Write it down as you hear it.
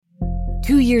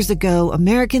2 years ago,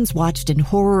 Americans watched in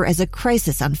horror as a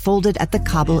crisis unfolded at the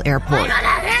Kabul airport.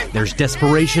 There's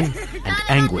desperation and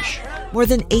anguish. More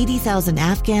than 80,000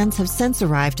 Afghans have since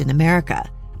arrived in America,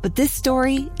 but this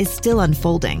story is still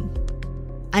unfolding.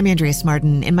 I'm Andrea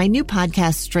Martin. In my new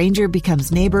podcast, Stranger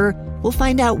Becomes Neighbor, we'll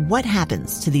find out what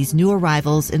happens to these new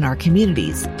arrivals in our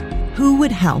communities. Who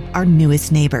would help our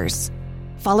newest neighbors?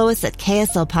 Follow us at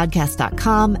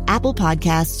kslpodcast.com, Apple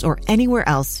Podcasts, or anywhere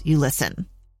else you listen.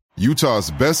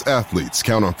 Utah's best athletes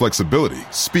count on flexibility,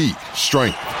 speed,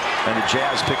 strength. And the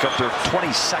Jazz pick up their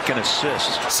 22nd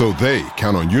assist. So they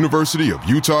count on University of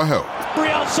Utah Health.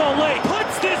 Real Soleil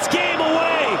puts this game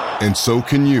away. And so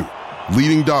can you.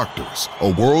 Leading doctors,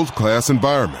 a world-class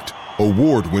environment,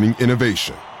 award-winning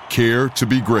innovation, care to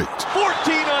be great.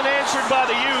 14 unanswered by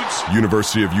the Utes.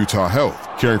 University of Utah Health,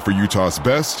 caring for Utah's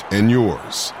best and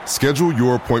yours. Schedule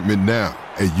your appointment now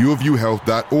at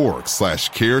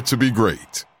uofuhealth.org/care to be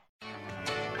great.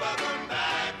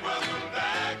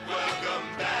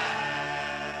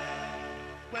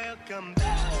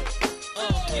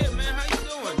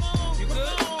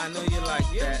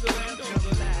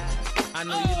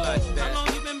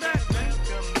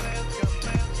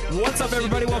 What's up,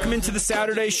 everybody? Welcome into the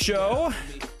Saturday show.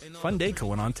 Fun day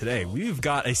going on today. We've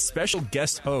got a special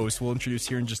guest host we'll introduce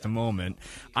here in just a moment.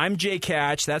 I'm Jay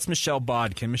Catch. That's Michelle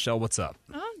Bodkin. Michelle, what's up?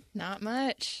 Oh, not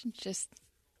much. Just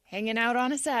hanging out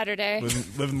on a Saturday.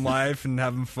 Living life and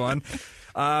having fun.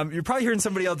 You're probably hearing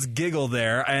somebody else giggle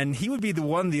there, and he would be the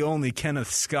one, the only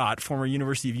Kenneth Scott, former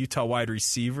University of Utah wide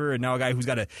receiver, and now a guy who's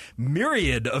got a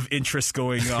myriad of interests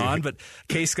going on. But,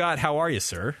 K. Scott, how are you,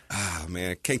 sir?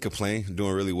 Man, can't complain.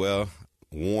 Doing really well.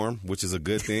 Warm, which is a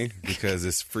good thing because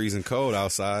it's freezing cold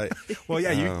outside. Well,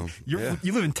 yeah,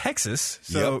 you live in Texas,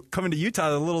 so Yep. coming to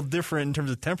Utah is a little different in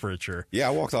terms of temperature. Yeah,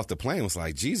 I walked off the plane. Was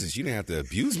like, Jesus, you didn't have to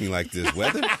abuse me like this,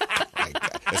 weather.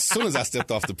 As soon as I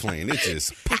stepped off the plane, it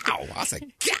just pow. I was like,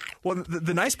 God. Well,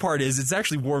 the nice part is it's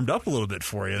actually warmed up a little bit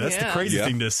for you. That's the crazy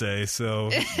thing to say. So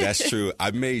That's true.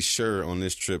 I made sure on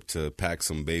this trip to pack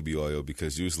some baby oil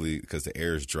because the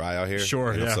air is dry out here.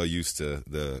 Sure, and yeah. I'm so used to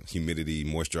the humidity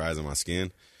moisturizing my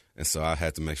skin. And so I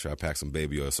had to make sure I packed some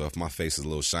baby oil. So if my face is a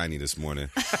little shiny this morning,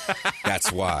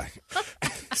 that's why.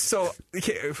 So,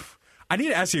 okay, I need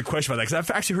to ask you a question about that because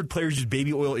I've actually heard players use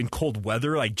baby oil in cold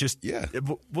weather.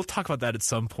 We'll talk about that at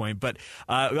some point. But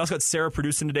we also got Sarah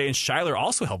producing today, and Shyler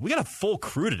also helped. We got a full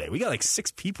crew today. We got like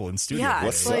 6 people in studio.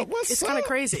 Yeah, today. it's kind of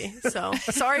crazy. So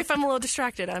sorry if I'm a little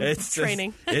distracted. I'm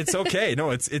training. It's okay.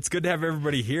 No, it's good to have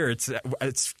everybody here.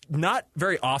 It's not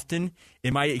very often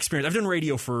in my experience. I've done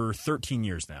radio for 13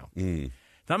 years now.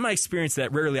 Not my experience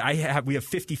that rarely we have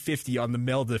 50-50 on the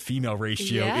male to female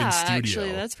ratio in studio.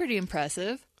 Actually, that's pretty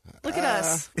impressive. Look at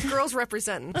us, girls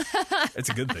representing. It's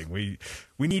a good thing.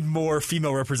 We need more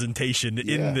female representation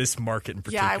in this market in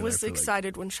particular. Yeah, I was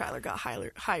excited when Shyler got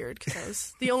hired because I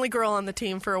was the only girl on the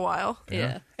team for a while.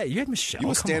 Yeah. Hey, you had Michelle. You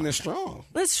were standing strong.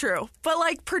 That's true. But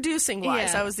like producing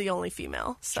wise, I was the only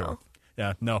female. So. Sure.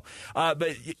 Yeah, no.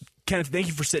 But Kenneth, thank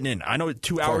you for sitting in. I know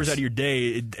 2 hours out of your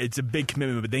day, it's a big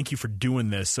commitment, but thank you for doing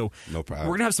this. So no problem.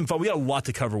 We're going to have some fun. We got a lot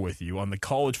to cover with you on the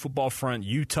college football front,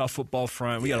 Utah football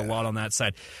front. We got a lot on that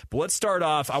side. But let's start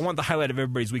off. I want the highlight of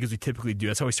everybody's week as we typically do.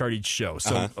 That's how we start each show.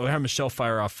 So I'll have Michelle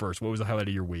fire off first. What was the highlight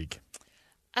of your week?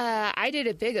 I did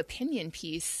a big opinion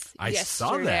piece yesterday,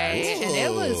 saw that. and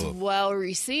it was well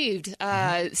received.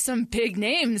 Some big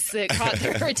names that caught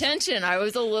their attention. I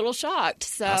was a little shocked.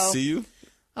 So I see you.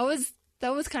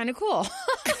 That was kind of cool.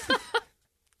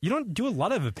 You don't do a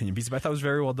lot of opinion pieces, but I thought it was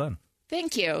very well done.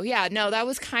 Thank you. Yeah, no, that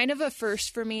was kind of a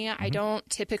first for me. I don't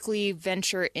typically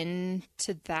venture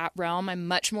into that realm. I'm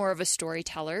much more of a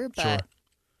storyteller, but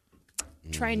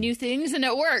trying new things, and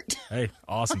it worked. Hey,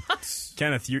 awesome.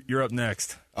 Kenneth, you're up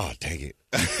next. Oh, dang it.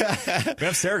 We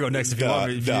have Sarah go next if you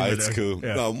want. It's cool.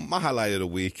 Yeah. No, my highlight of the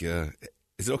week,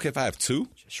 is it okay if I have 2?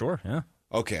 Sure, yeah.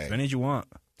 Okay. As many as you want.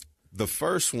 The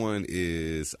first one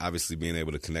is obviously being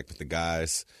able to connect with the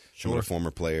guys, some of the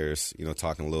former players,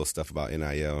 talking a little stuff about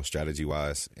NIL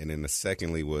strategy-wise. And then the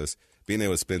secondly was being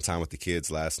able to spend time with the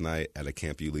kids last night at a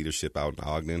Camp U leadership out in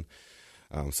Ogden.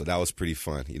 So that was pretty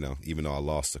fun, even though I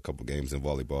lost a couple games in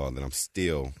volleyball, and then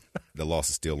the loss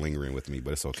is still lingering with me,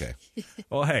 but it's okay.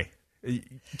 Well, hey, you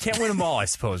can't win them all, I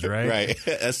suppose, right? Right.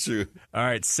 That's true. All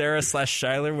right,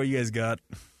 Sarah/Shyler, what you guys got?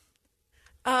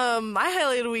 My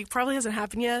highlight of the week probably hasn't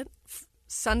happened yet.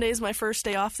 Sunday's my first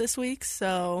day off this week,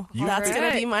 so that's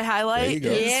going to be my highlight. There you go.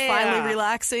 Is finally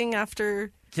relaxing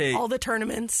after Okay. all the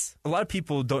tournaments. A lot of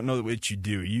people don't know what you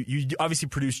do. You obviously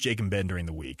produce Jake and Ben during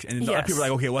the week. And a lot of people are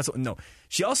like, okay, no.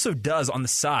 She also does, on the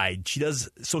side, she does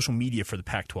social media for the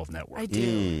Pac-12 network. I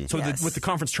do. So with the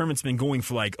conference tournament's been going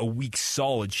for like a week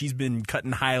solid. She's been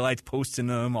cutting highlights, posting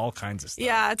them, all kinds of stuff.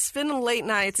 Yeah, it's been late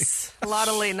nights, a lot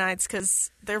of late nights,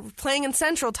 because they're playing in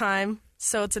Central Time,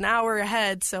 so it's an hour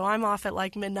ahead. So I'm off at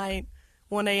like midnight,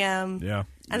 1 a.m. Yeah.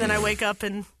 And then I wake up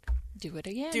and Do it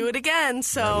again.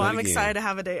 So I'm excited to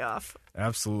have a day off.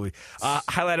 Absolutely.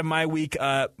 Highlight of my week: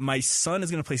 my son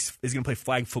is going to play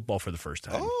flag football for the first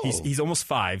time. Oh. He's almost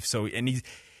 5, so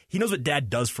he knows what Dad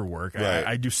does for work. Right.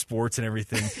 I do sports and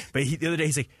everything. But the other day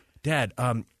he's like, Dad,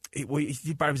 he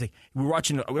brought up, he's like, we were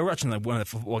watching like one of the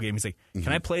football games. He's like,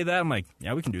 can I play that? I'm like,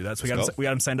 yeah, we can do that. So we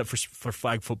got him signed up for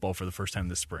flag football for the first time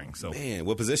this spring. So Man,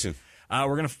 what position?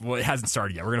 it hasn't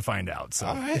started yet. We're gonna find out. So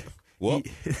All right. Well,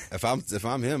 if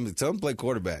I'm him, tell him to play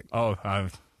quarterback.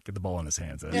 Get the ball in his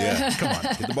hands. Yeah. Come on.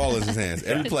 Get the ball in his hands.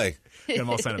 Every play. Get him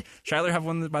all signed up. Shyler have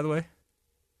one, by the way?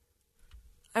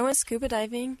 I went scuba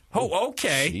diving. Oh,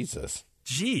 okay. Jesus.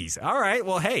 Jeez. All right.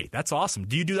 Well, hey, that's awesome.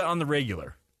 Do you do that on the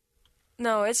regular?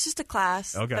 No, it's just a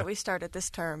class Okay. that we started this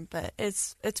term, but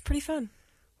it's pretty fun.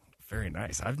 Very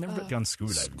nice. I've never gone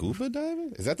scuba diving. Scuba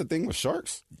diving? Is that the thing with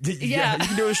sharks? Yeah, you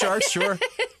can do it with sharks, sure.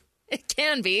 It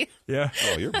can be. Yeah.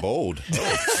 Oh, you're bold.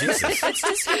 Oh, Jesus. It's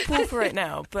just in the pool for right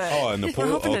now, but In the pool?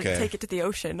 we're hoping Okay. to take it to the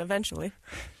ocean eventually.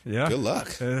 Yeah. Good luck.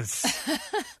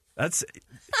 That's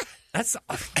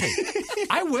okay.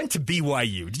 I went to BYU. Are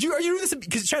you doing this?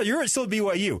 Because Charlie, you're still at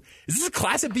BYU. Is this a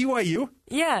class at BYU?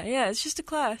 Yeah, it's just a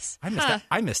class.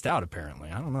 I missed out.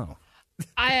 Apparently, I don't know.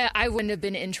 I wouldn't have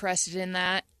been interested in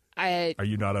that. Are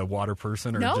you not a water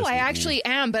person? Or No, just, I actually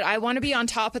am, but I want to be on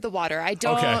top of the water. I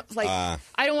don't I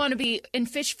don't want to be, and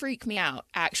fish freak me out,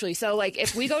 actually. So, like,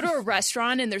 if we go to a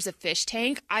restaurant and there's a fish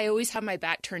tank, I always have my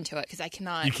back turned to it because I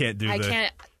cannot. You can't do that. I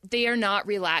can't. They are not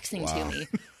relaxing to me.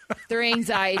 They're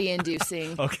anxiety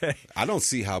inducing. Okay. I don't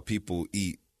see how people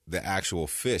eat the actual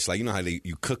fish. Like, you know how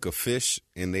you cook a fish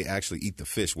and they actually eat the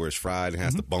fish where it's fried and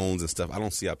has the bones and stuff. I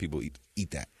don't see how people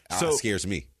eat that. It scares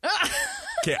me.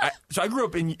 Okay, so I grew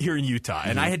up here in Utah,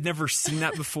 and I had never seen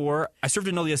that before. I served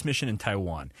an LDS mission in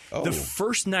Taiwan. Oh. The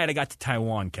first night I got to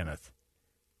Taiwan, Kenneth,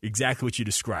 exactly what you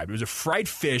described. It was a fried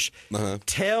fish,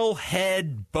 tail,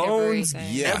 head, bones,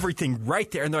 everything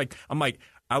right there. And they're like, I'm like,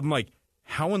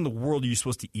 how in the world are you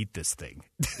supposed to eat this thing?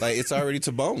 Like, it's already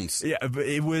to bones. Yeah, but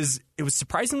it was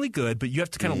surprisingly good, but you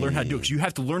have to kind of learn how to do it because you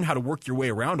have to learn how to work your way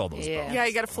around all those bones. Yeah,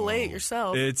 you got to fillet it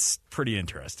yourself. It's pretty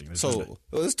interesting. So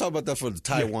let's talk about that for the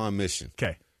Taiwan mission.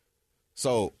 Okay.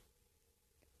 So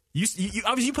you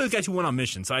obviously you play with guys who went on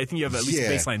missions, so I think you have at least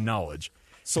baseline knowledge.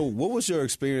 So what was your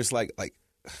experience like?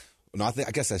 No,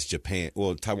 I guess that's Japan.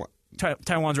 Well, Taiwan.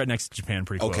 Taiwan's right next to Japan,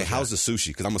 pretty close. Okay, how's the sushi?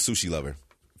 Because I'm a sushi lover.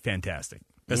 Fantastic.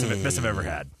 Best I've ever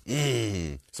had.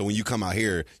 So when you come out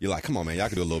here, you're like, come on, man, y'all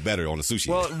can do a little better on the sushi.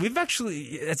 Well, we've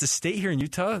actually, as a state here in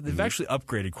Utah, they've actually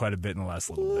upgraded quite a bit in the last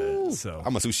little bit. So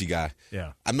I'm a sushi guy.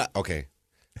 Yeah. I'm not, okay.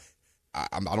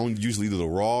 I don't usually do the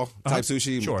raw type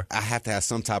sushi. Sure. I have to have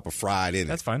some type of fried in it.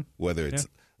 That's fine. Whether it's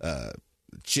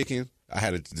chicken. I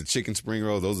had the chicken spring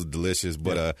rolls. Those are delicious.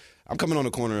 But I'm coming on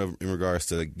the corner in regards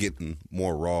to getting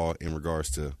more raw in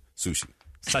regards to sushi.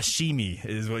 Sashimi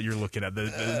is what you're looking at.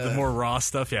 The more raw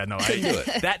stuff. Yeah, no. Couldn't do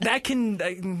it. That can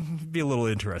be a little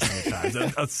interesting at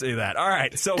times. I'll say that. All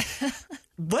right. So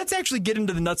let's actually get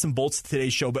into the nuts and bolts of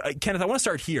today's show. But Kenneth, I want to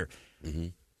start here. Mm-hmm.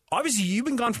 Obviously, you've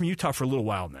been gone from Utah for a little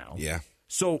while now. Yeah.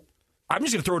 So I'm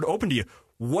just going to throw it open to you.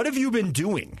 What have you been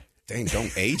doing? Dang,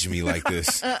 don't age me like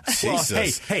this.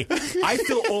 Jesus. Well, hey, I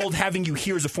feel old having you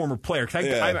here as a former player.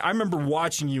 I remember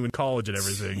watching you in college and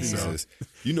everything. Jesus. So.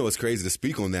 You know, it's crazy to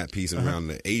speak on that piece around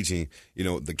the aging. You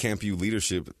know, the Camp U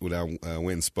leadership, when I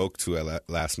went and spoke to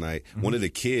last night, one of the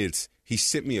kids, he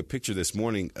sent me a picture this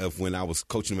morning of when I was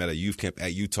coaching him at a youth camp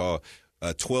at Utah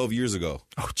 12 years ago.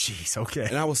 Oh, jeez. Okay.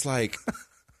 And I was like,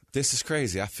 this is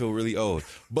crazy. I feel really old.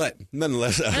 But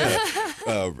nonetheless,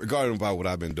 regarding about what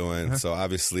I've been doing, so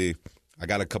obviously I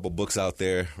got a couple books out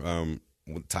there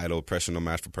titled Pressure No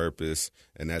Match for Purpose,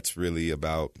 and that's really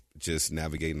about just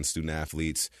navigating student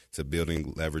athletes to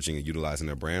building, leveraging, and utilizing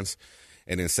their brands.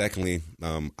 And then secondly,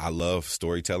 I love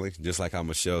storytelling. Just like how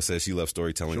Michelle says she loves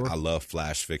storytelling, sure. I love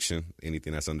flash fiction,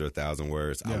 anything that's under 1,000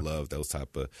 words. Yeah. I love those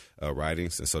type of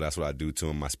writings, and so that's what I do too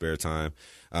in my spare time.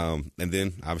 And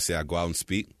then obviously I go out and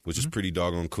speak, which is pretty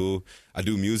doggone cool. I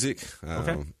do music,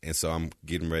 and so I'm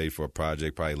getting ready for a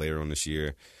project probably later on this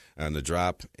year to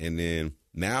drop. And then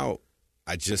now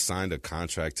I just signed a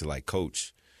contract to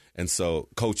coach, and so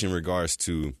coach in regards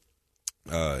to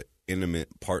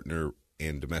intimate partner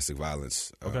in domestic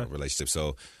violence relationship.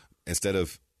 So instead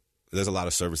of there's a lot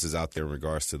of services out there in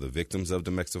regards to the victims of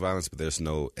domestic violence, but there's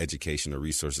no education or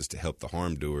resources to help the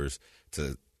harm doers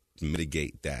to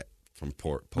mitigate that from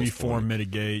reform,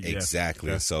 mitigate.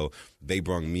 Exactly. Yeah. So they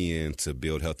brought me in to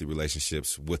build healthy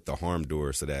relationships with the harm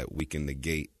doers so that we can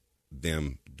negate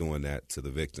them doing that to the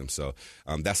victim. So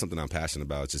that's something I'm passionate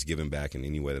about, just giving back in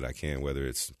any way that I can, whether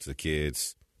it's to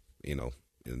kids,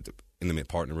 intimate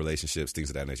partner relationships, things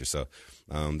of that nature. So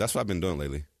that's what I've been doing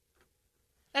lately.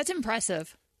 That's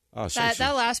impressive. Oh, that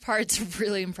last part's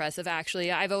really impressive, actually.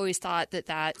 I've always thought that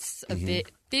that's a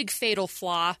big fatal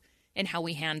flaw in how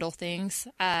we handle things.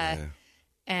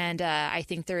 And I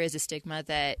think there is a stigma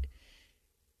that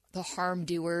the harm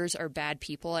doers are bad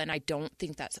people, and I don't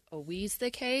think that's always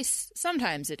the case.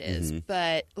 Sometimes it is,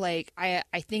 but I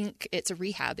think it's a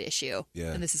rehab issue.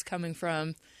 Yeah. And this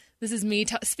is me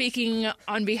speaking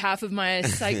on behalf of my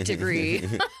psych degree.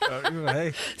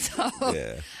 Hey.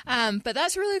 But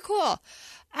that's really cool.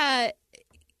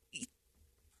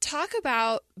 Talk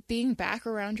about being back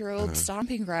around your old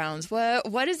stomping grounds.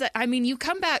 What is that? I mean, you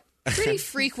come back pretty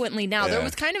frequently now. There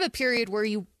was kind of a period where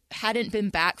you hadn't been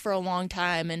back for a long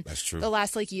time, and that's true. The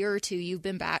last year or two, you've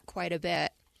been back quite a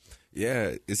bit.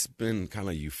 Yeah, it's been kind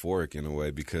of euphoric in a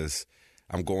way because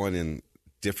I'm going in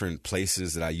different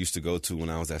places that I used to go to when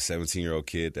I was that 17-year-old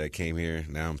kid that came here.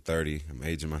 Now I'm 30. I'm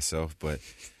aging myself, but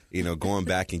going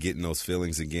back and getting those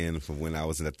feelings again from when I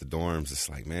was at the dorms, it's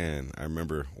like, man, I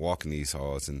remember walking these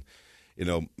halls and,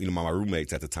 my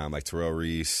roommates at the time, like Terrell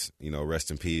Reese,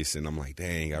 rest in peace. And I'm like,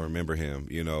 dang, I remember him,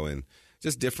 and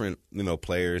just different,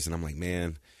 players. And I'm like,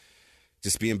 man,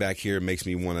 just being back here makes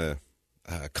me want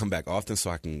to come back often so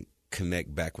I can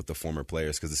connect back with the former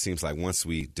players, because it seems like once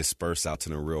we disperse out to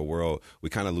the real world, we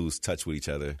kind of lose touch with each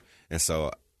other. And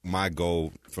so my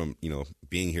goal from,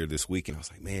 being here this weekend, I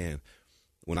was like, man,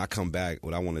 when I come back,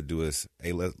 what I want to do is,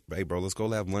 hey, bro, let's go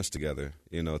have lunch together,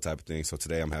 type of thing. So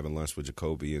today I'm having lunch with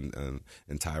Jacoby and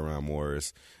Tyron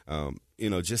Morris,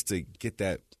 just to get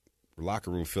that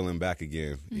locker room feeling back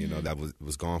again, that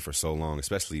was gone for so long,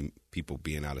 especially people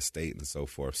being out of state and so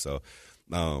forth. So,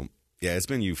 it's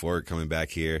been euphoric coming back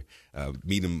here,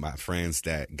 meeting my friends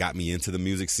that got me into the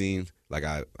music scene. Like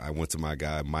I went to my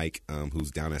guy, Mike,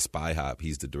 who's down at Spy Hop.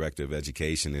 He's the director of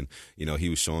education. And, he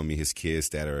was showing me his kids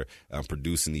that are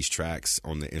producing these tracks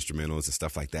on the instrumentals and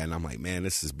stuff like that. And I'm like, man,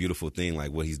 this is a beautiful thing,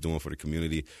 like what he's doing for the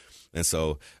community. And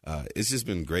so it's just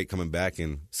been great coming back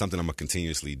and something I'm going to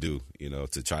continuously do,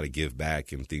 to try to give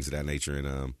back and things of that nature.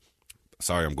 And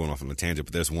sorry, I'm going off on a tangent,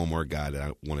 but there's one more guy that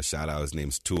I want to shout out. His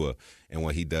name's Tua, and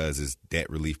what he does is debt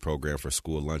relief program for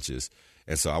school lunches.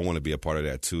 And so I want to be a part of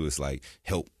that too. It's like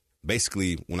help.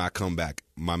 Basically, when I come back,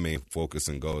 my main focus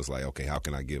and goal is like, okay, how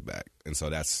can I give back? And so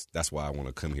that's why I want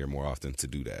to come here more often to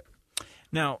do that.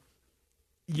 Now,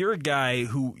 you're a guy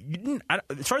who you didn't,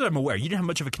 as far as I'm aware, you didn't have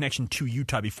much of a connection to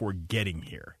Utah before getting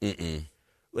here. Mm-mm.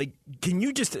 Like, can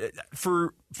you just,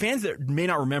 for fans that may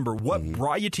not remember, what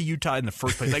brought you to Utah in the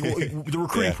first place? Like, the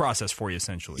recruiting process for you,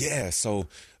 essentially. Yeah, so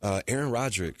Aaron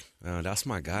Roderick, that's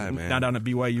my guy, man. Now down at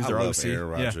BYU's their OC. Aaron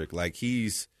Roderick. Like,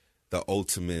 he's the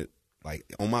ultimate, like,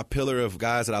 on my pillar of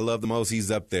guys that I love the most,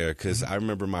 he's up there. Because I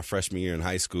remember my freshman year in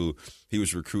high school, he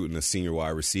was recruiting a senior wide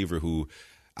receiver who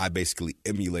I basically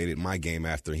emulated my game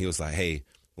after. And he was like, hey,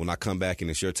 when I come back and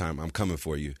it's your time, I'm coming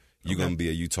for you. You're going to be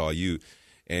a Utah Ute.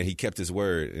 And he kept his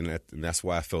word, and that's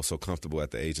why I felt so comfortable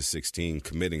at the age of 16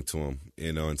 committing to him,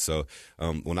 And so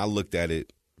when I looked at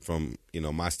it from,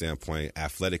 my standpoint,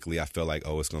 athletically, I felt like,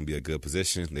 it's going to be a good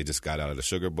position. They just got out of the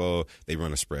Sugar Bowl. They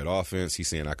run a spread offense. He's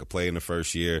saying I could play in the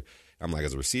first year. I'm like,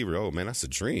 as a receiver, oh, man, that's a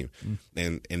dream.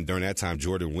 And during that time,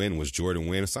 Jordan Wynn was Jordan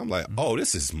Wynn. So I'm like,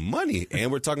 this is money.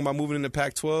 And we're talking about moving into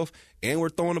Pac-12, and we're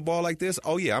throwing the ball like this.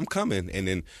 Oh, yeah, I'm coming. And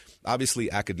then,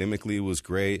 obviously, academically, it was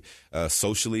great.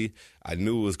 Socially, I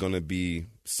knew it was going to be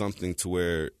something to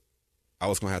where I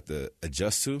was going to have to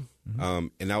adjust to.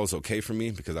 And that was okay for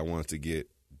me because I wanted to get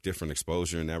different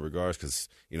exposure in that regards because,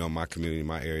 my community,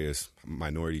 my area is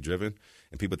minority-driven.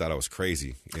 And people thought I was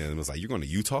crazy. And it was like, you're going to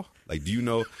Utah? Like, do you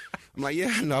know? I'm like,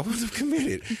 yeah, no, I wasn't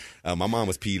committed. My mom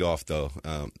was peed off, though,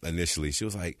 initially. She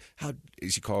was like,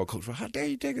 she called Coach, how dare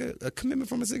you take a commitment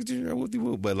from a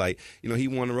 16-year-old? But, like, he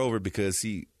won her over because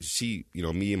she,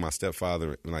 me and my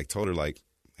stepfather, like, told her, like,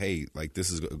 hey, like, this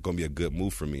is going to be a good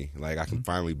move for me. Like, I can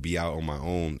finally be out on my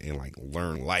own and, like,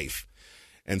 learn life.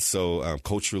 And so,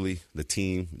 culturally, the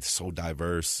team is so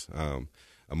diverse, a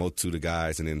multitude of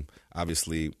guys. And then,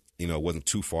 obviously, it wasn't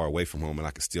too far away from home, and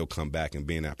I could still come back. And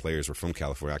being that players were from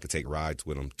California, I could take rides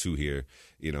with them to here,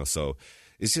 So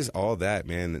it's just all that,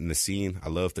 man. And the scene, I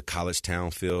love the college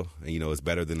town feel. And, it's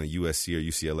better than a USC or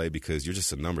UCLA because you're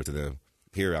just a number to them.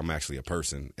 here I'm actually a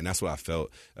person. And that's what I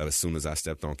felt as soon as I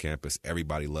stepped on campus.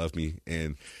 Everybody loved me,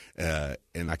 and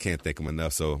I can't thank them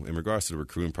enough. So in regards to the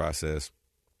recruiting process,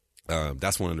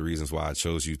 that's one of the reasons why I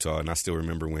chose Utah. And I still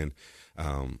remember when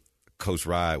Coach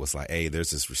Ride was like, hey,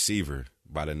 there's this receiver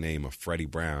by the name of Freddie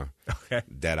Brown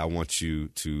that I want you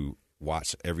to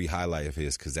watch every highlight of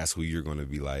his, because that's who you're going to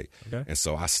be like. And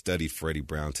so I studied Freddie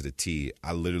Brown to the T.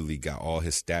 I literally got all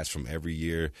his stats from every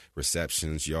year,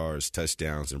 receptions, yards,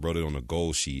 touchdowns, and wrote it on a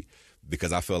goal sheet,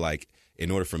 because I felt like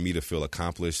in order for me to feel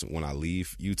accomplished when I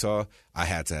leave Utah, I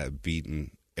had to have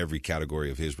beaten every category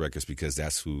of his records, because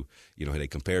that's who, they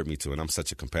compared me to, and I'm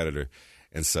such a competitor.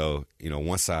 And so,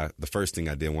 the first thing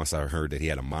I did once I heard that he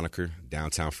had a moniker,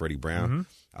 Downtown Freddie Brown,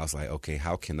 I was like, okay,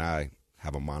 how can I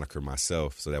have a moniker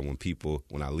myself so that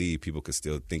when I leave, people could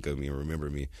still think of me and remember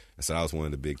me? And so that was one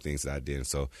of the big things that I did. And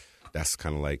so that's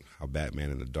kind of like how Batman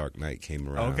and the Dark Knight came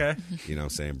around. You know what I'm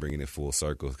saying? Bringing it full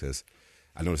circle, because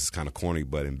I know this is kind of corny,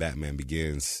 but in Batman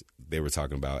Begins, they were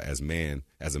talking about as a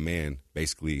man,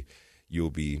 basically you'll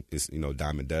be,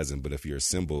 dime a dozen, but if you're a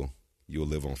symbol, you'll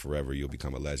live on forever. You'll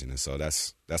become a legend. And so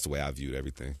that's the way I viewed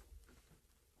everything.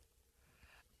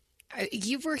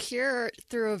 You were here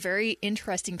through a very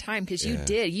interesting time, because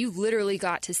you literally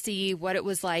got to see what it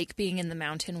was like being in the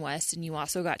Mountain West, and you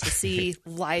also got to see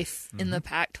life in the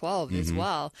Pac-12 as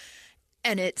well.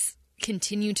 And it's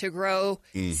continued to grow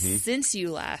since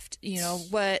you left.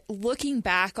 Looking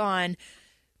back on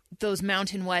those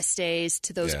Mountain West days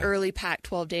to those early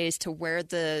Pac-12 days to where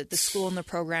the school and the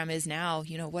program is now,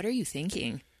 what are you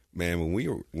thinking? Man, when we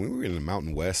were in the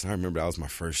Mountain West, I remember that was my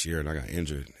first year and I got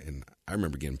injured, and I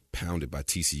remember getting pounded by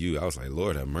TCU. I was like,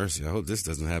 Lord have mercy, I hope this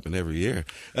doesn't happen every year.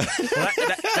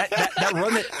 That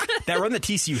run that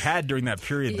TCU had during that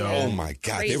period, though. Oh my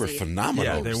God, crazy. They were phenomenal.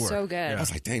 Yeah, they were so good. I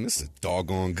was like, dang, this is a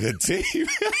doggone good team.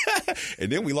 And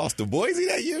then we lost to Boise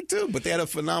that year too, but they had a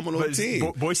phenomenal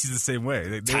team. Boise's the same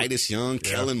way. Titus Young,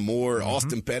 Kellen Moore,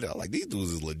 Austin Pettit. I was like, these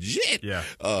dudes is legit. Yeah.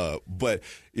 But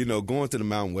going to the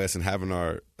Mountain West and having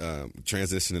our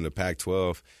transition into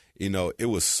Pac-12, it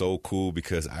was so cool,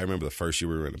 because I remember the first year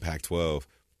we were in the Pac-12,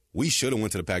 we should have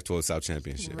went to the Pac-12 South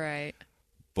Championship. Right.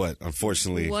 But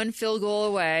unfortunately, one field goal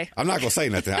away. I'm not going to say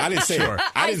nothing. I didn't say it.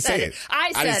 I didn't say it.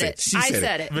 I said it. She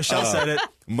said it. Michelle said it.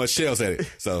 Michelle said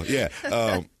it. So, yeah.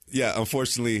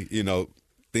 Unfortunately,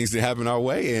 things didn't happen our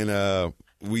way, and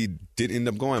we didn't end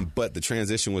up going. But the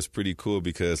transition was pretty cool,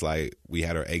 because, we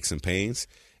had our aches and pains.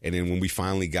 And then when we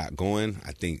finally got going,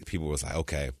 I think people was like,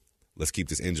 okay, let's keep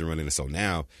this engine running. And so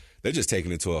now they're just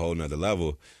taking it to a whole nother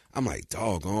level. I'm like,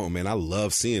 doggone, man, I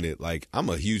love seeing it. I'm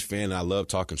a huge fan, and I love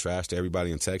talking trash to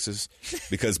everybody in Texas,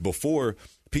 because before,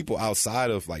 people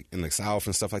outside of, in the South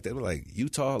and stuff like that, were like,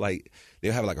 Utah,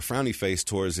 they'll have, a frowny face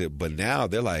towards it. But now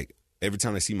they're like, every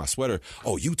time they see my sweater,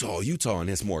 oh, Utah, and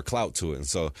there's more clout to it. And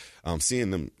so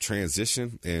seeing them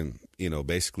transition and,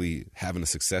 basically having the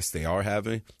success they are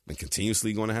having and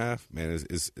continuously going to have, man,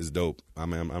 is dope. I'm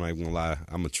not even going to lie.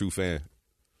 I'm a true fan.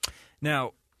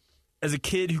 Now, as a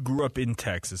kid who grew up in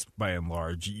Texas, by and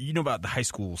large, you know about the high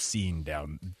school scene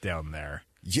down there.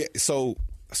 Yeah, so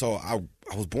I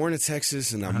was born in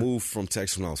Texas, and I moved from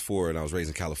Texas when I was 4, and I was raised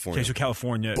in California. Okay, so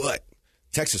California. But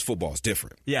Texas football is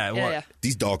different. Yeah.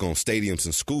 These doggone stadiums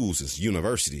and schools is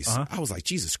universities. I was like,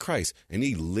 Jesus Christ. And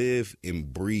they live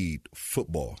and breed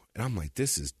football. And I'm like,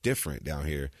 this is different down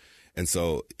here. And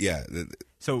so, yeah.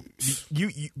 So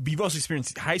you've also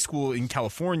experienced high school in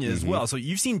California as well. So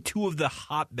you've seen two of the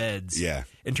hotbeds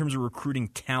in terms of recruiting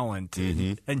talent.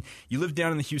 And you live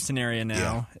down in the Houston area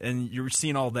now, and you're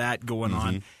seeing all that going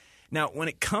on. Now, when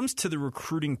it comes to the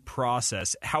recruiting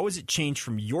process, how has it changed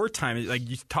from your time? Like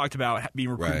you talked about being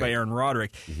recruited by Aaron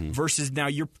Roderick versus now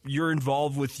you're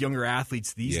involved with younger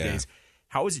athletes these days.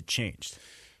 How has it changed?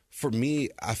 For me,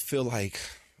 I feel like,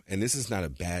 and this is not a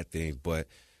bad thing, but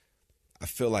I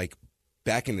feel like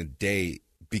back in the day,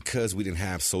 because we didn't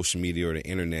have social media or the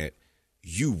internet,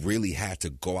 you really had to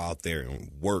go out there and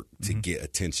work to get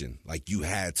attention. You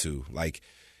had to.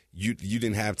 You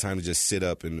didn't have time to just sit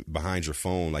up and behind your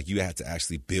phone. You had to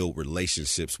actually build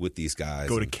relationships with these guys.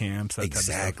 Go to camps. That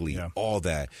exactly. Type of stuff. All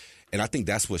that. And I think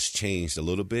that's what's changed a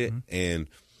little bit.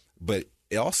 But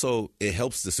it also, it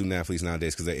helps the student athletes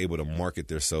nowadays because they're able to market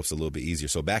themselves a little bit easier.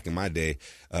 So back in my day,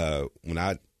 I'm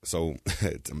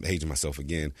aging myself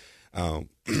again.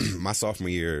 My sophomore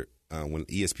year, when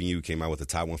ESPNU came out with the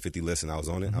top 150 list and I was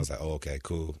on it, I was like, oh, okay,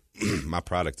 cool. My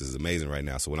product is amazing right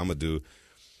now. So what I'm going to do,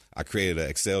 I created an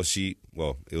Excel sheet.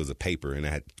 Well, it was a paper, and it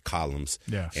had columns.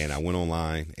 Yeah. And I went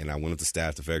online, and I went into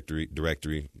staff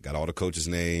directory, got all the coaches'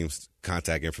 names,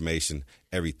 contact information,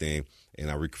 everything. and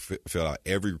I fill out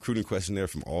every recruiting questionnaire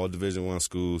from all Division I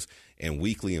schools. And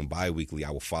weekly and biweekly, I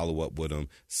will follow up with them.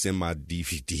 Send my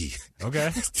DVD.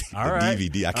 Okay, all right.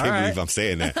 DVD. I can't believe I'm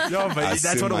saying that. No, but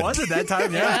that's what it was at that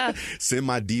time. Yeah. Send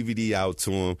my DVD out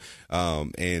to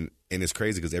them, and it's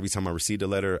crazy because every time I received a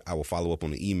letter, I will follow up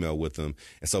on the email with them.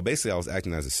 And so basically, I was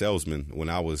acting as a salesman when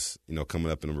I was,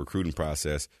 coming up in the recruiting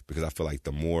process, because I feel like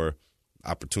the more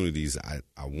opportunities I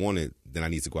wanted, then I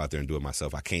need to go out there and do it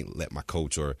myself. I can't let my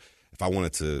coach, or if I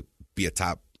wanted to be a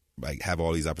top, like have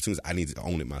all these opportunities, I need to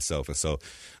own it myself. And so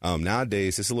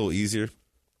nowadays, it's a little easier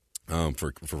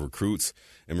for recruits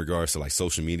in regards to like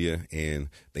social media, and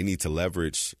they need to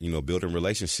leverage, building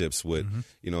relationships with,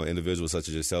 individuals such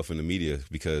as yourself in the media,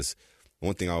 because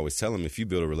one thing I always tell them, if you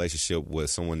build a relationship with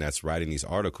someone that's writing these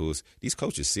articles, these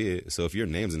coaches see it. So if your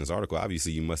name's in this article,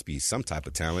 obviously you must be some type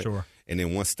of talent. Sure. And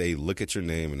then once they look at your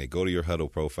name and they go to your Huddle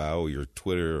profile or your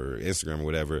Twitter or Instagram or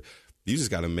whatever, you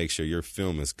just got to make sure your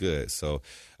film is good. So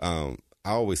I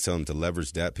always tell them to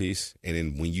leverage that piece. And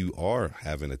then when you are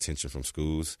having attention from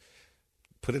schools,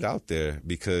 put it out there,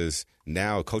 because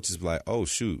now coaches be like, oh,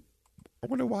 shoot, I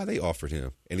wonder why they offered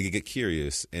him. And they get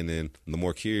curious. And then the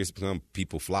more curious become,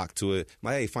 people flock to it. I'm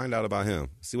like, hey, find out about him.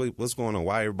 See what's going on.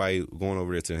 Why everybody going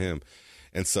over there to him?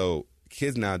 And so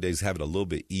kids nowadays have it a little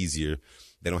bit easier.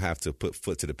 They don't have to put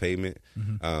foot to the pavement.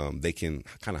 They can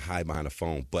kind of hide behind a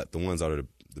phone. But the ones that are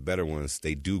the better ones,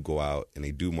 they do go out and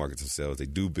they do market themselves. They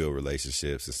do build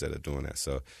relationships instead of doing that.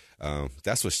 So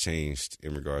that's what's changed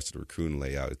in regards to the recruiting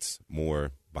layout. It's more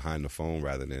behind the phone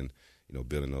rather than,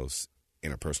 building those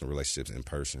interpersonal relationships in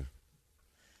person.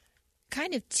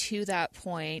 Kind of to that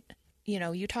point,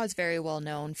 Utah's very well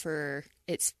known for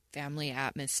its family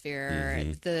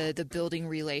atmosphere, the building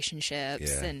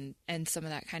relationships, and some of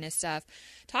that kind of stuff.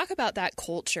 Talk about that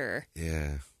culture.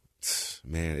 Yeah.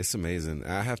 Man, it's amazing.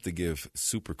 I have to give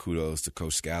super kudos to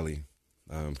Coach Scally,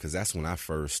 because that's when I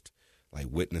first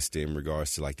witnessed it in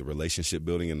regards to the relationship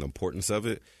building and the importance of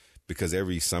it. Because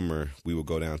every summer we would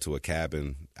go down to a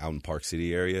cabin out in Park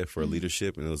City area for a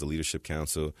leadership, and it was a leadership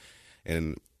council.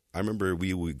 And I remember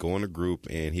we would go in a group,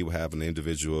 and he would have an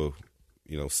individual,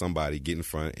 somebody get in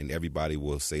front, and everybody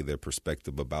will say their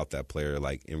perspective about that player,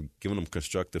 and giving them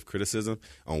constructive criticism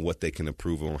on what they can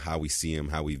improve on, how we see him,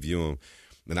 how we view him.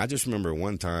 And I just remember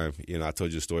one time, I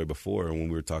told you a story before when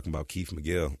we were talking about Keith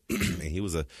McGill, and he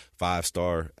was a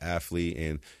 5-star athlete,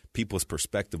 and people's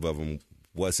perspective of him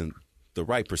wasn't the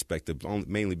right perspective,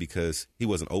 mainly because he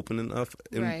wasn't open enough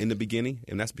in the beginning,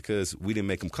 and that's because we didn't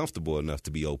make him comfortable enough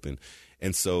to be open.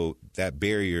 And so that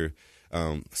barrier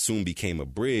soon became a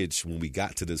bridge when we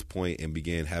got to this point and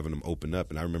began having him open up.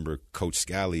 And I remember Coach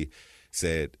Scally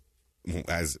said,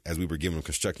 as we were giving him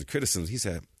constructive criticism, he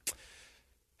said,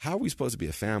 how are we supposed to be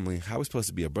a family? How are we supposed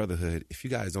to be a brotherhood if you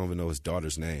guys don't even know his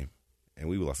daughter's name? And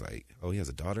we were like, oh, he has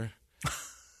a daughter?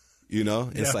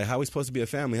 It's how are we supposed to be a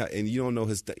family? And you don't know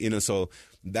his, so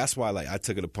that's why I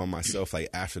took it upon myself.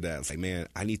 After that, it's man,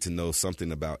 I need to know something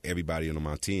about everybody on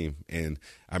my team. And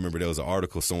I remember there was an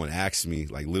article, someone asked me,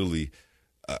 literally,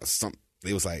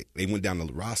 they was they went down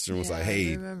the roster and was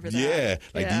hey,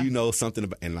 do you know something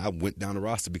about, and I went down the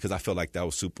roster because I felt like that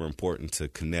was super important to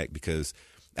connect, because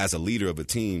as a leader of a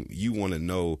team, you want to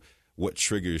know what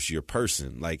triggers your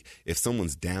person. If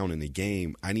someone's down in the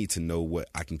game, I need to know what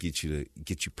I can get you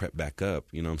prepped back up.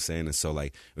 You know what I'm saying? And so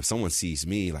if someone sees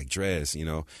me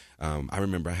Drez, I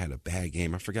remember I had a bad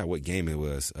game. I forgot what game it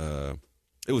was.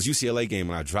 It was UCLA game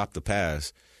when I dropped the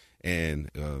pass,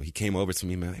 and he came over to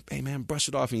me, man, hey man, brush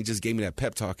it off. And he just gave me that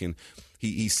pep talk, and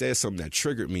he said something that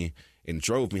triggered me and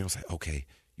drove me. I was like, okay,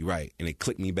 you're right. And it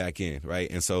clicked me back in, right?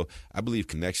 And so I believe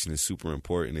connection is super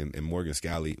important, and Morgan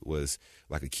Scally was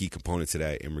a key component to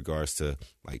that in regards to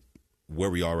where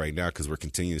we are right now, because we're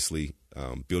continuously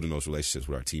building those relationships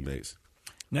with our teammates.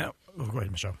 Now, go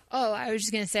ahead, Michelle. Oh, I was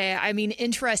just going to say,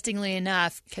 interestingly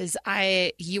enough, because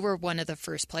you were one of the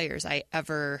first players I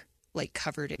ever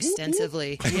covered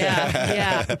extensively.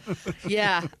 Yeah.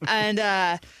 And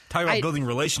talk about building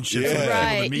relationships with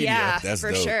right, the media. Yeah, that's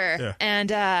for dope. sure. Yeah.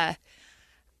 And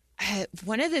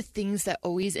one of the things that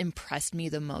always impressed me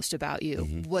the most about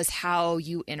you was how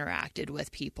you interacted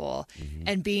with people,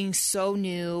 and being so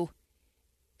new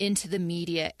into the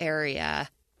media area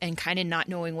and kind of not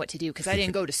knowing what to do, because I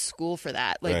didn't go to school for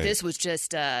that. Right. This was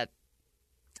just I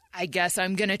guess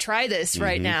I'm going to try this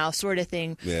right now sort of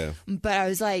thing. Yeah. But I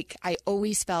was I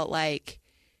always felt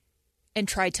and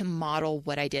tried to model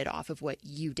what I did off of what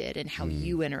you did and how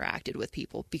you interacted with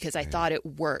people, because I thought it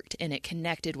worked and it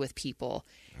connected with people.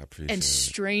 I appreciate and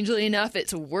strangely enough,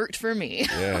 it's worked for me.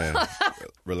 Yeah.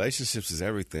 Relationships is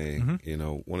everything.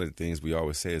 One of the things we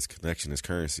always say is connection is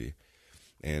currency.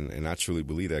 And I truly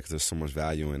believe that because there's so much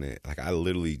value in it. Like, I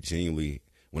literally, genuinely,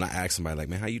 when I ask somebody, like,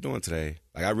 man, how you doing today?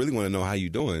 Like, I really want to know how you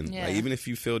doing. Yeah. Like, even if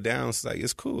you feel down, it's like,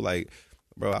 it's cool. Like,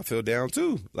 bro, I feel down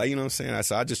too. Like, you know what I'm saying?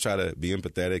 So I just try to be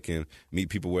empathetic and meet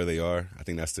people where they are. I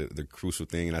think that's the crucial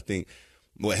thing. And I think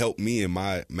what helped me in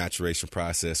my maturation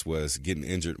process was getting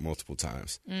injured multiple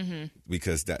times.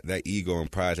 Because that ego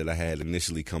and pride that I had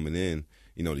initially coming in,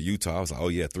 you know, to Utah, I was like, oh,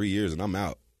 yeah, 3 years and I'm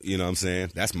out. You know what I'm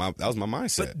saying? That was my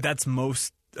mindset. But that's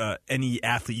most any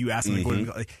athlete you ask them,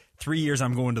 like, 3 years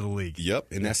I'm going to the league.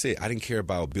 Yep, and that's it. I didn't care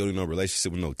about building no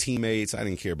relationship with no teammates. I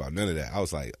didn't care about none of that. I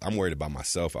was like, I'm worried about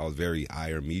myself. I was very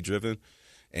I or me driven.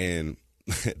 And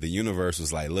the universe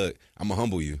was like, look, I'm going to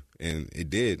humble you. And it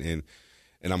did. And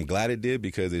I'm glad it did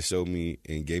because it showed me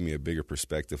and gave me a bigger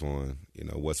perspective on, you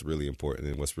know, what's really important.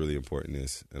 And what's really important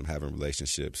is having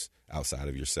relationships outside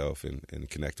of yourself and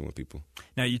connecting with people.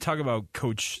 Now, you talk about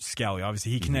Coach Scally.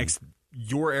 Obviously, he connects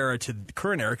your era to the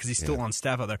current era because he's still on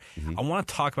staff out there. I want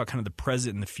to talk about kind of the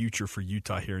present and the future for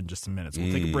Utah here in just a minute. So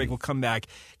we'll take a break. We'll come back,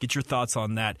 get your thoughts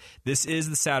on that. This is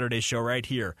the Saturday Show right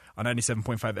here on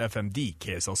 97.5 FM, the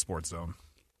KSL Sports Zone.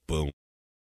 Boom.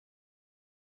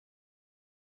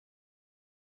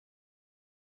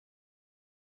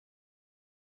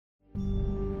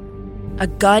 A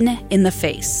gun in the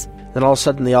face. Then all of a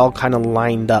sudden they all kind of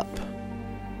lined up.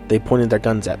 They pointed their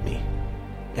guns at me.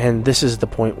 And this is the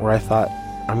point where I thought,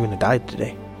 I'm going to die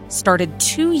today. Started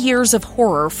 2 years of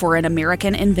horror for an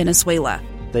American in Venezuela.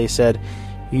 They said,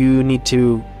 you need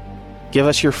to give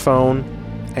us your phone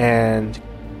and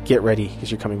get ready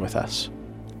because you're coming with us.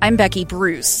 I'm Becky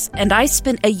Bruce, and I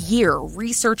spent a year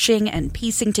researching and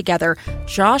piecing together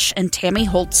Josh and Tammy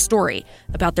Holt's story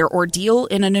about their ordeal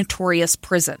in a notorious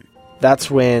prison. That's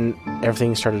when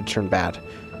everything started to turn bad.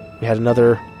 We had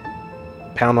another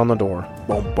pound on the door.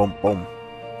 Boom, boom, boom.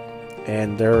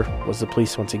 And there was the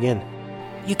police once again.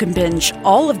 You can binge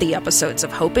all of the episodes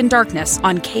of Hope and Darkness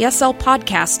on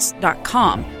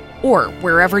KSLPodcasts.com or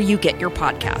wherever you get your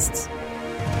podcasts.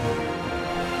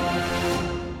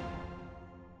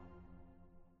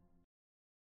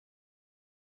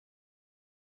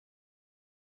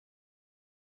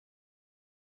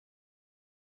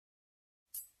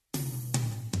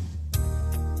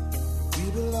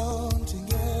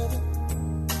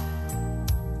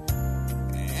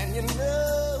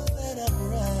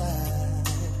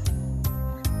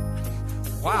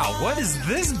 Wow, what is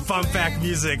this bump back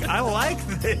music? I like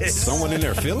this. Someone in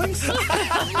their feelings?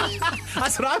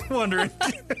 That's what I'm wondering.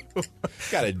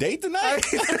 Got a date tonight?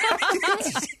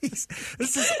 Jeez,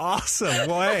 this is awesome.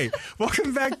 Well, hey,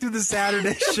 welcome back to the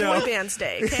Saturday Show. Boy Band's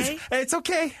Day, okay? It's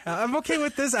okay. I'm okay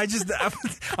with this. I'm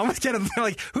kind of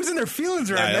like, who's in their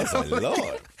feelings right now? That's my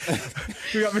Lord.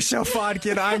 We got Michelle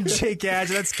Fodkin. I'm Jake Adge.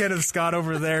 That's Kenneth Scott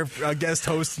over there, guest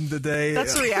hosting today.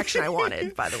 That's the reaction I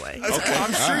wanted, by the way. Okay.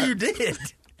 I'm sure you did.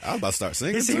 I was about to start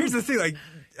singing. See, here's the thing. Like,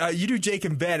 you do Jake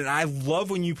and Ben, and I love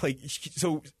when you play.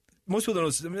 So most people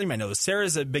don't know. You might know this.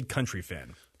 Sarah's a big country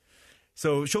fan.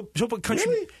 So she'll put country.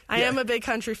 Really? I am a big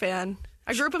country fan.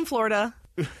 I grew up in Florida,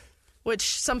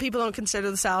 which some people don't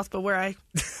consider the South, but where I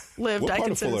lived, What I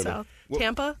part of consider the Florida? South.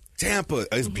 Tampa. Tampa.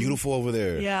 It's beautiful over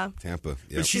there. Yeah. Tampa.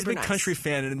 Yeah. But she's a big nice. country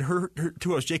fan, and her two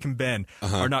hosts, Jake and Ben,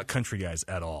 are not country guys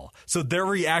at all. So their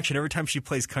reaction every time she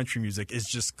plays country music is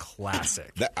just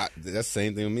classic. That's the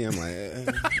same thing with me. I'm like,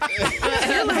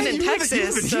 You're living in Texas. You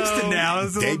live in Houston now.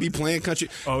 they be playing country.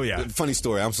 Oh, yeah. Funny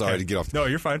story. I'm sorry to get off. No,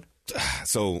 you're fine.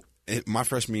 So my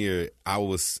freshman year, I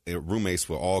was roommates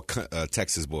with all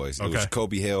Texas boys. It was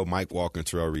Kobe Hale, Mike Walker, and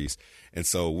Terrell Reese. And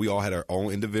so we all had our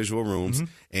own individual rooms.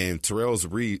 And Terrell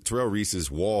Reese's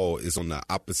wall is on the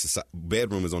opposite side,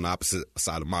 bedroom is on the opposite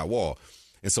side of my wall.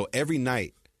 And so every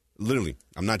night, literally,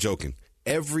 I'm not joking,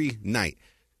 every night,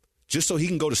 just so he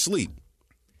can go to sleep,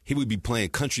 he would be playing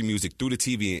country music through the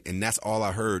TV, and that's all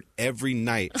I heard every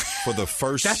night for the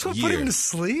first year. That's what put him to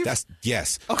sleep?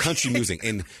 Yes, country music.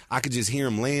 And I could just hear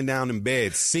him laying down in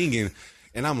bed singing,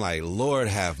 and I'm like, Lord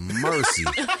have mercy.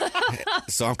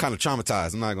 So I'm kind of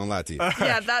traumatized. I'm not going to lie to you.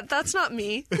 Yeah, that's not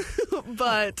me,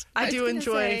 but I do gonna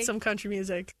enjoy say- some country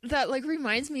music. That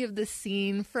reminds me of the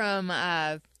scene from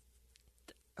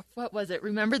what was it?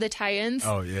 Remember the Titans?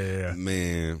 Oh, yeah.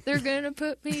 Man. They're gonna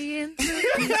put me in.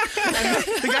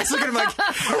 The guy's looking at him like,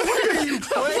 what are you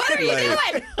playing? What are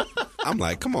you doing? I'm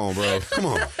like, come on, bro. Come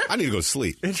on. I need to go to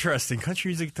sleep. Interesting. Country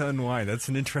music to unwind. That's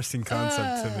an interesting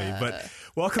concept to me. But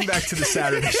welcome back to the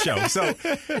Saturday Show. So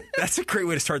that's a great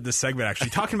way to start this segment, actually.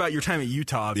 Talking about your time at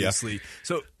Utah, obviously. Yeah.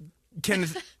 So,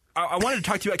 Kenneth, I wanted to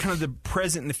talk to you about kind of the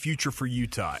present and the future for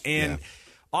Utah. And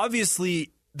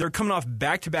obviously, they're coming off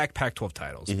back-to-back Pac-12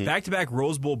 titles, back-to-back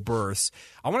Rose Bowl berths.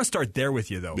 I want to start there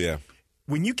with you, though. Yeah.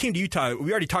 when you came to Utah, we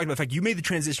already talked about the fact you made the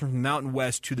transition from Mountain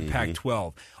West to the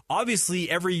Pac-12. Obviously,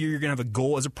 every year you're going to have a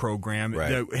goal as a program. Right.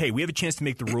 That, hey, we have a chance to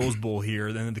make the Rose Bowl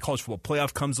here. Then the college football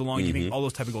playoff comes along. You make all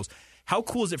those type of goals. How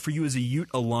cool is it for you as a Ute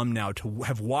alum now to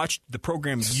have watched the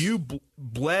program you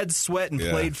bled, sweat, and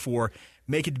played for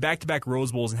make it back-to-back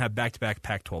Rose Bowls and have back-to-back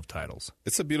Pac-12 titles?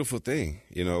 It's a beautiful thing,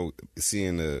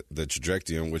 seeing the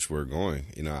trajectory in which we're going.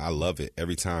 I love it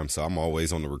every time. So I'm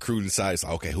always on the recruiting side. It's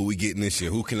like, okay, who we getting this year?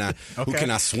 Who can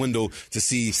I swindle to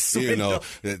see?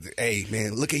 Hey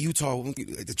man, look at Utah.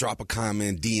 Drop a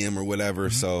comment, DM or whatever.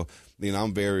 So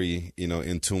I'm very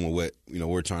in tune with what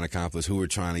we're trying to accomplish, who we're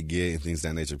trying to get, and things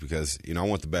of that nature. Because I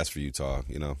want the best for Utah.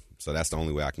 So that's the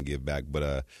only way I can give back.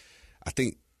 But I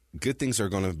think good things are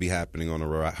going to be happening on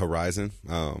the horizon.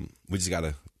 We just got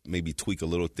to maybe tweak a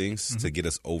little things to get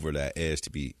us over that edge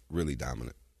to be really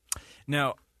dominant.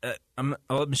 Now, I'll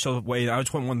let Michelle wait. I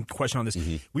just want one question on this.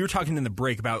 We were talking in the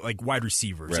break about wide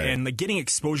receivers and getting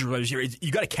exposure to wide receivers.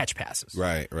 You got to catch passes.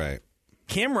 Right.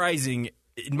 Cam Rising,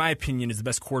 in my opinion, is the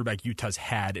best quarterback Utah's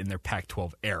had in their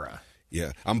Pac-12 era.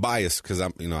 Yeah, I'm biased because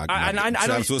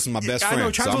Travis Wilson's my best friend. I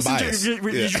know Travis so I'm Wilson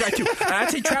is your guy too. And I'd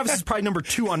say Travis is probably number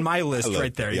 2 on my list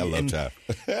right there. Yeah, I love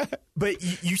Travis. But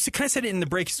you kind of said it in the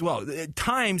break as well. At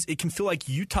times, it can feel like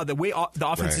Utah, the way the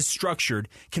offense is structured,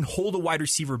 can hold a wide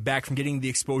receiver back from getting the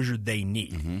exposure they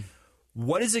need.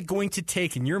 What is it going to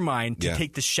take in your mind to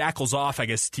take the shackles off, I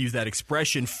guess, to use that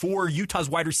expression, for Utah's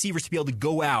wide receivers to be able to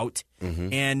go out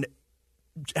and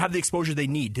have the exposure they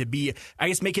need to be, I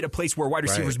guess, make it a place where wide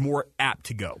receiver is more apt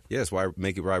to go? Yeah, that's why I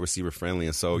make it wide receiver friendly.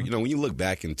 And so, when you look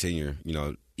back in tenure,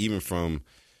 even from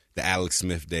the Alex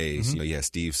Smith days, you had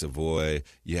Steve Savoy,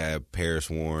 you had Paris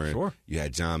Warren, you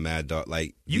had John Mad Dog,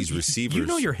 these receivers. You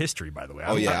know your history, by the way.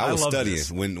 I was studying.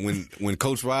 This. When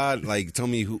Coach Rod told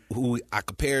me who I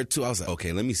compared to, I was like,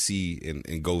 okay, let me see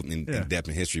and go in depth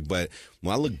in history. But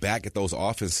when I look back at those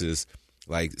offenses,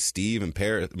 like Steve and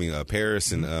Paris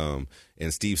and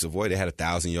Steve Savoy, they had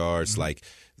 1,000 yards.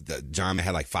 John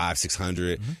had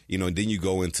 500-600. And then you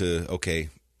go into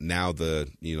now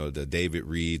the David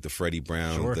Reed, the Freddie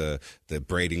Brown, the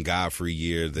Braden Godfrey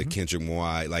year, the Kendrick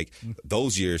Moai,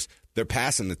 those years, their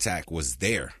passing attack was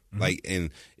there.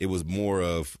 And it was more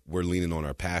of we're leaning on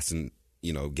our passing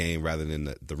game rather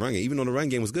than the run game. Even though the run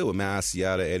game was good with Matt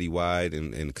Asiata, Eddie White,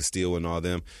 and Castillo and all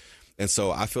them. And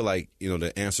so I feel like,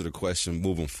 to answer the question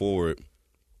moving forward,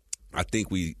 I think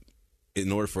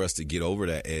in order for us to get over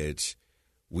that edge,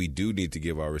 we do need to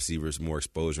give our receivers more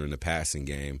exposure in the passing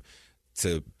game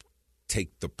to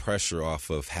take the pressure off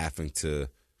of having to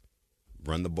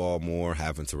run the ball more,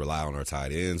 having to rely on our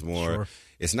tight ends more.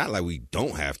 It's not like we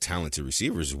don't have talented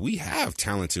receivers. We have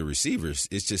talented receivers.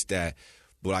 It's just that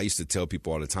what I used to tell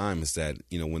people all the time is that,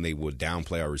 when they would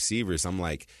downplay our receivers, I'm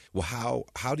like, well,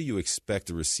 how do you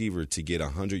expect a receiver to get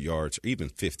 100 yards or even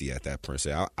 50 at that point?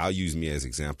 I'll use me as an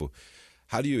example.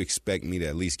 How do you expect me to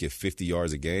at least get 50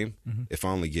 yards a game if I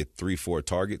only get 3-4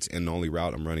 targets and the only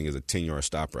route I'm running is a 10-yard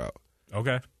stop route?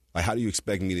 Okay. How do you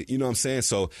expect me to, you know what I'm saying?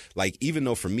 So, even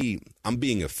though for me, I'm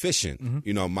being efficient,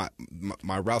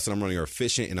 my routes that I'm running are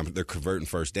efficient and they're converting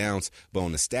first downs, but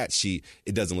on the stat sheet,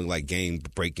 it doesn't look like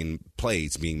game-breaking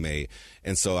plays being made.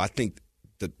 And so I think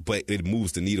but it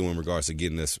moves the needle in regards to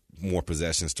getting us more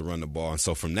possessions to run the ball. And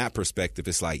so from that perspective,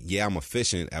 it's I'm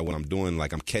efficient at what I'm doing.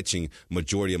 I'm catching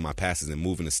majority of my passes and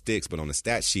moving the sticks, but on the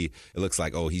stat sheet, it looks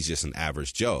like, oh, he's just an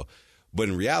average Joe. But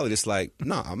in reality, it's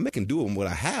no, I'm making do with what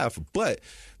I have. But,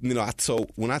 so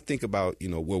when I think about,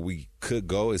 where we could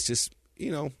go, it's just,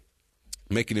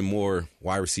 making it more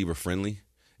wide receiver friendly.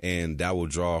 And that will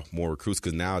draw more recruits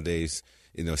because nowadays,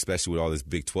 especially with all this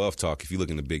Big 12 talk, if you look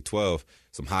in the Big 12,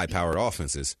 some high-powered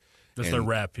offenses. That's their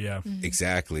rep, yeah.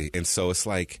 Exactly. And so it's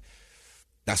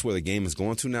that's where the game is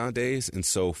going to nowadays. And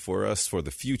so for us, for the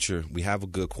future, we have a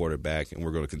good quarterback, and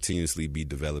we're going to continuously be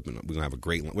developing. We're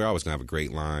always going to have a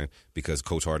great line because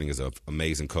Coach Harding is an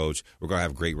amazing coach. We're going to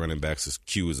have great running backs.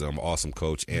 Q is an awesome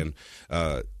coach. And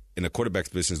in the quarterback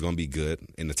position is going to be good.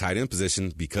 In the tight end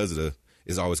position, because of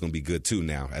is always going to be good too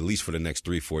now, at least for the next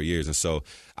 3-4 years. And so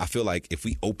I feel like if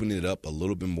we open it up a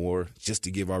little bit more just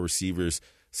to give our receivers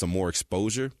some more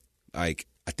exposure, I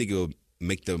think it'll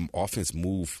make the offense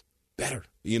move better,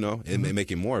 and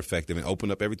make it more effective and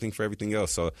open up everything for everything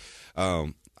else. So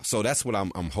so that's what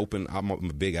I'm hoping. I'm a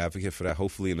big advocate for that.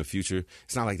 Hopefully in the future,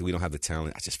 it's not like we don't have the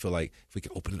talent. I just feel like if we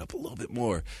can open it up a little bit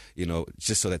more,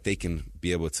 just so that they can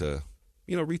be able to,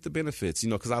 reap the benefits,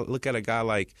 because I look at a guy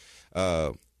like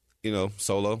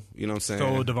Solo, you know what I'm saying?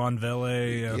 Solo, Devon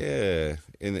Vele. Yeah.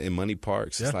 In Money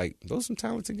Parks. Yeah. It's like, those are some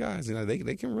talented guys.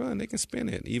 They can run. They can spin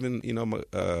it. Even,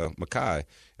 Makai.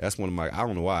 That's one of my – I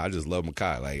don't know why. I just love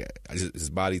Makai. Like, his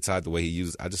body type, the way he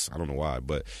uses – I don't know why.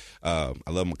 But I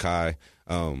love Makai.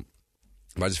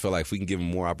 But I just feel like if we can give him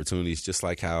more opportunities, just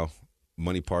like how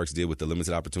Money Parks did with the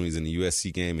limited opportunities in the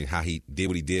USC game and how he did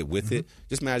what he did with it,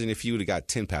 just imagine if he would have got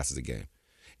 10 passes a game.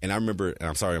 And I remember, and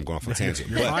I'm sorry I'm going off on a tangent.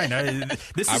 You're fine.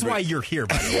 This is why you're here,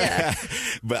 by the way.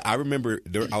 But I remember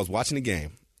I was watching the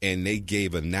game, and they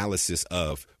gave analysis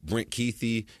of Brent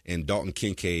Keithy and Dalton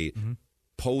Kincaid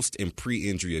post and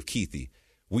pre-injury of Keithy.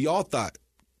 We all thought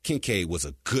Kincaid was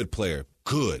a good player,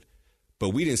 but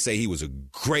we didn't say he was a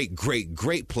great, great,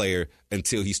 great player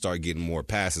until he started getting more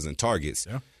passes and targets,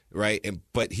 right?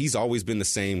 But he's always been the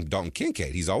same Dalton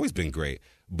Kincaid. He's always been great.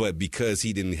 But because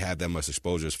he didn't have that much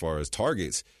exposure as far as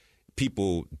targets,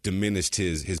 people diminished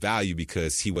his value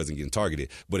because he wasn't getting targeted.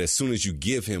 But as soon as you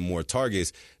give him more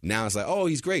targets, now it's like, oh,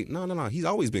 he's great. No. He's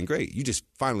always been great. You just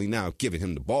finally now giving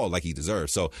him the ball like he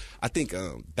deserves. So I think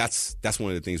that's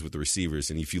one of the things with the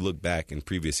receivers. And if you look back in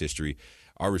previous history,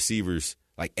 our receivers,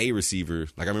 like a receiver,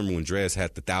 like I remember when Drez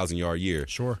had the 1,000-yard year.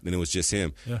 Sure. Then it was just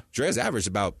him. Yeah. Drez averaged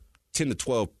about 10 to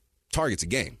 12 targets a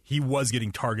game. He was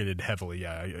getting targeted heavily,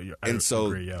 I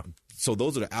agree, yeah. So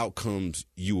those are the outcomes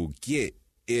you will get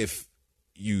if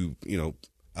you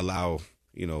allow,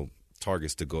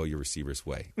 targets to go your receiver's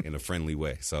way in a friendly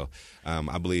way. So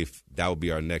I believe that would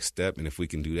be our next step. And if we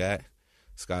can do that,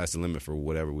 sky's the limit for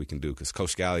whatever we can do. Because Coach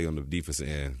Scally on the defensive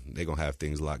end, they're going to have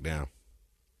things locked down.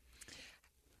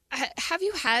 Have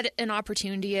you had an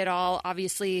opportunity at all?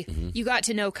 Obviously, you got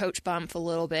to know Coach Bump a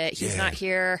little bit. He's not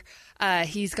here.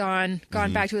 He's gone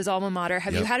back to his alma mater.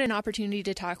 Have you had an opportunity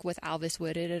to talk with Alvis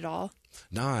Wooded at all?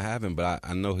 No, I haven't, but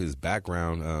I know his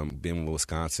background, being with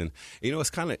Wisconsin.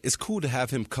 It's cool to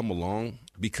have him come along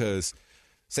because,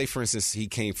 say, for instance, he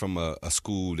came from a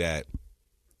school that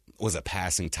was a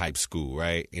passing type school,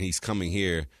 right? And he's coming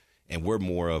here, and we're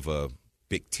more of a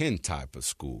Big Ten type of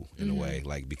school in a way,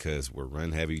 like because we're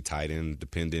run heavy, tight end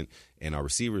dependent, and our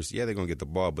receivers, they're going to get the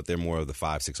ball, but they're more of the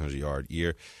 500-600-yard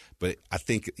year. But I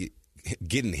think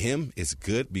getting him is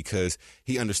good because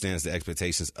he understands the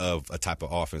expectations of a type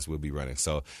of offense we'll be running.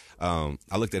 So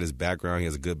I looked at his background. He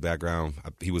has a good background.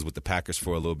 He was with the Packers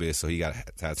for a little bit, so he got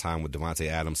to have time with Devontae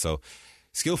Adams. So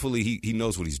skillfully, he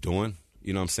knows what he's doing.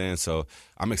 You know what I'm saying? So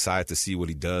I'm excited to see what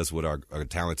he does with our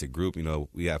talented group.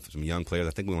 We have some young players.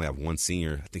 I think we only have one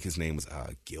senior. I think his name was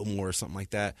Gilmore or something like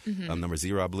that, number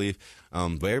 0, I believe.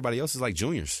 But everybody else is like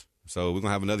juniors. So we're going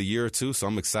to have another year or two. So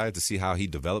I'm excited to see how he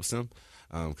develops them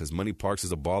because Money Parks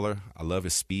is a baller. I love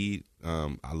his speed.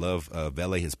 I love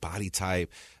Vele, his body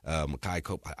type. Makai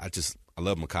Cope. I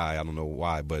love Makai. I don't know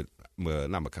why, but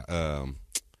not Makai.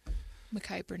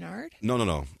 Makai Bernard?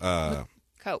 No.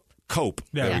 Cope.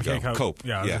 There we go. Cope.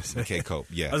 Yeah, okay, Cope.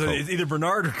 Yeah, Cope. It's either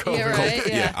Bernard or Cope. Yeah, right?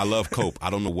 Yeah, I love Cope. I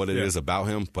don't know what it is about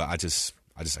him, but I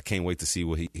can't wait to see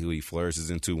who he flourishes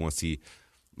into once he,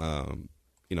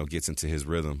 gets into his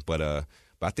rhythm. But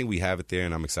I think we have it there,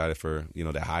 and I'm excited for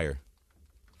that hire.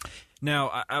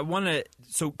 Now, I want to –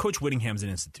 so Coach Whittingham's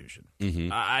an institution.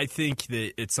 I think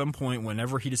that at some point,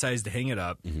 whenever he decides to hang it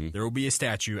up, there will be a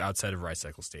statue outside of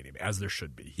Rice-Eccles Stadium, as there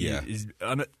should be.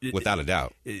 Without a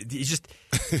doubt.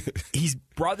 He's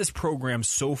brought this program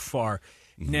so far.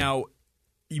 Now,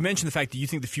 you mentioned the fact that you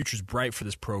think the future's bright for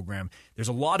this program. There's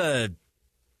a lot of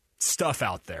stuff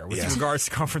out there with regards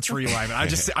to conference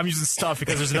realignment. I'm using stuff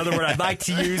because there's another word I'd like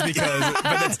to use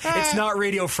but it's not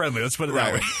radio friendly. Let's put it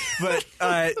that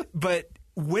way. But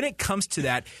when it comes to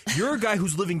that, you're a guy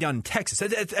who's living down in Texas.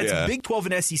 That's Big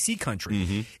 12 and SEC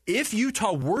country. If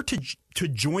Utah were to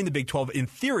join the Big 12, in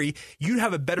theory, you'd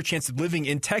have a better chance of living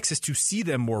in Texas to see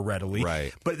them more readily.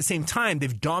 Right. But at the same time,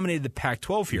 they've dominated the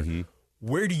Pac-12 here.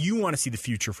 Where do you want to see the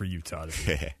future for Utah?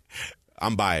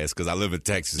 I'm biased because I live in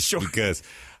Texas. Sure. Because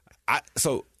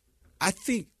I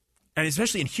think, and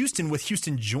especially in Houston, with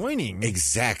Houston joining.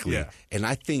 Exactly. Yeah. And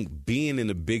I think being in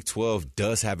the Big 12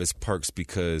 does have its perks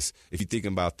because if you think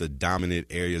about the dominant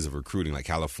areas of recruiting like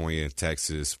California,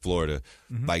 Texas, Florida,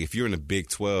 like if you're in the Big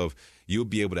 12, you'll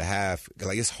be able to have –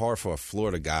 like it's hard for a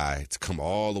Florida guy to come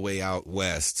all the way out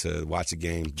west to watch a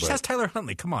game. Just ask Tyler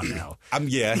Huntley. Come on now.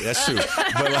 Yeah, that's true.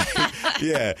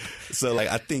 But So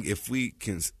I think if we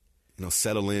can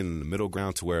settle in the middle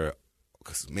ground to where –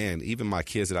 because, man, even my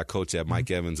kids that I coach at Mike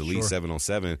Evans, Elite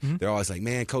 7-on-7, they're always like,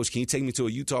 man, Coach, can you take me to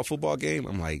a Utah football game?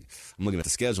 I'm looking at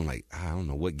the schedule. I'm like, I don't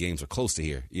know what games are close to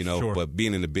here, But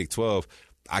being in the Big 12,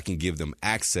 I can give them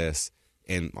access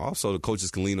and also the coaches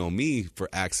can lean on me for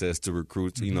access to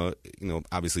recruits.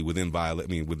 Obviously within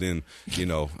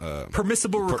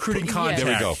permissible recruiting contact.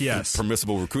 There we go. Yes,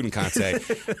 permissible recruiting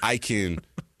contact. I can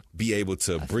be able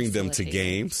to bring them to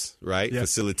games, right? Yep.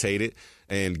 Facilitate it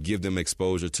and give them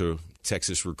exposure to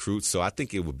Texas recruits. So I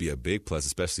think it would be a big plus,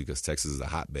 especially because Texas is a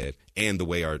hotbed, and the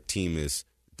way our team is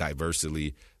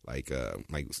diversely, like a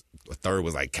third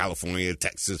was like California,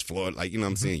 Texas, Florida, like, you know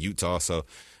what I'm saying, Utah. So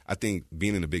I think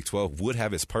being in the Big 12 would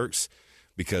have its perks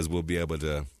because we'll be able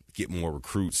to get more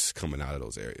recruits coming out of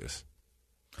those areas.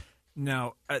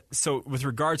 Now, so with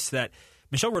regards to that,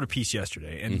 Michelle wrote a piece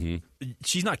yesterday, and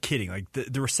she's not kidding. Like,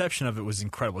 the reception of it was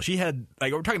incredible. She had,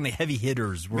 like, we're talking the heavy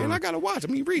hitters. Man, I got to watch. I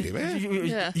mean, read it, man.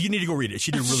 You need to go read it.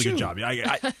 She did a really good job.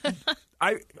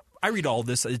 I read all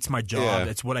this. It's my job.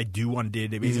 It's what I do on a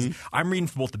day-to-day basis. I'm reading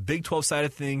from both the Big 12 side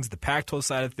of things, the Pac-12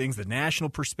 side of things, the national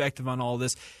perspective on all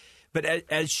this. But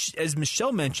as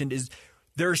Michelle mentioned,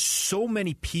 there's so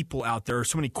many people out there,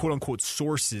 so many quote-unquote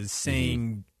sources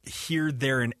saying here,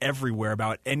 there, and everywhere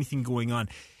about anything going on.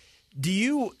 Do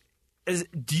you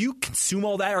consume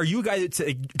all that? Are you a guy that,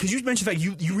 because you mentioned the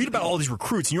fact you read about all these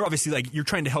recruits, and you're obviously like you're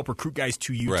trying to help recruit guys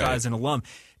to Utah as an alum.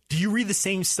 Do you read the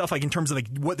same stuff, like in terms of like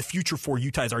what the future for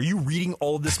Utah is? Are you reading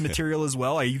all of this material as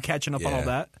well? Are you catching up on all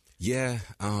that? Yeah,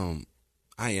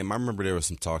 I am. I remember there was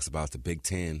some talks about the Big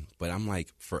Ten, but I'm like,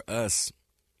 for us,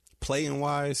 playing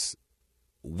wise,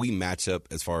 we match up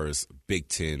as far as Big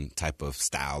Ten type of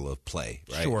style of play,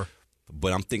 right? Sure.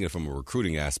 But I'm thinking from a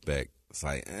recruiting aspect, it's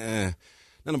like,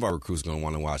 none of our recruits going to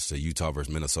want to watch the Utah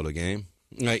versus Minnesota game.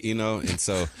 Right, and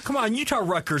so come on, Utah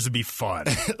Rutgers would be fun.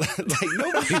 Like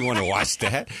nobody want to watch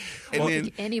that. And I don't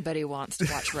think anybody wants to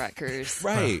watch Rutgers,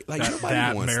 right? Like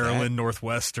nobody wants Maryland, that.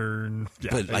 Northwestern.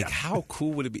 But how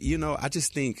cool would it be? I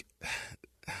just think,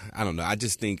 I don't know. I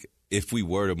just think if we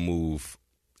were to move,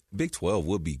 Big 12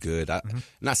 would be good. I'm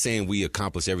not saying we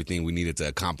accomplished everything we needed to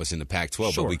accomplish in the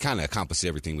Pac-12, but we kind of accomplished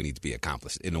everything we need to be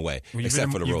accomplished in a way,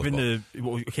 except for the Rose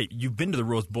Bowl. You've been to the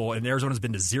Rose Bowl, and Arizona's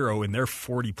been to 0 in their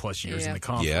 40-plus years in the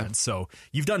conference. Yeah. So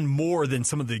you've done more than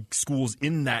some of the schools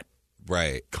in that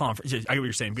conference. I get what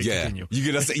you're saying. But continue. You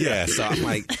get us? Yeah. So I'm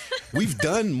like, we've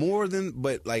done more than,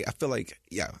 but like I feel like,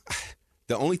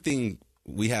 the only thing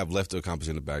we have left to accomplish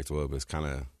in the Pac-12 is kind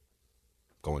of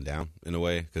going down in a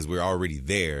way because we're already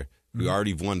there. We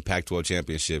already won Pac-12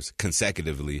 championships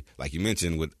consecutively, like you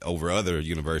mentioned, over other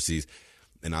universities.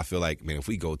 And I feel like, man, if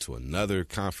we go to another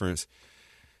conference,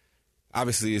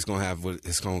 obviously it's going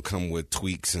to come with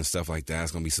tweaks and stuff like that.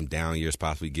 It's going to be some down years,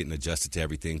 possibly getting adjusted to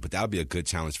everything. But that'll be a good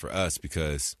challenge for us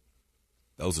because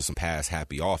those are some pass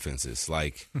happy offenses.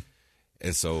 Like,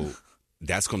 and so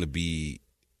that's going to be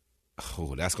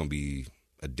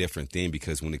a different thing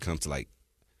because when it comes to like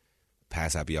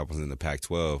pass happy offenses in the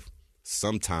Pac-12,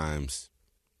 sometimes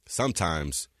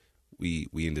we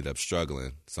ended up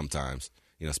struggling. Sometimes,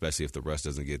 especially if the rush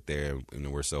doesn't get there,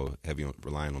 and we're so heavy on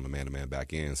relying on the man-to-man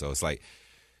back end. So it's like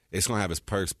it's gonna have its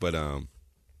perks, but I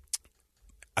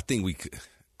think we could.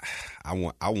 I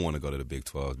want to go to the Big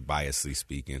 12, biasly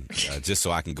speaking, just so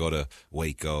I can go to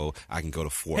Waco. I can go to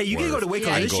Fort Worth. Hey, you can go to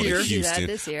Waco I can this go year. to Houston.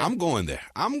 This year. I'm going there.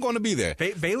 I'm going to be there.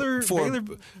 Baylor,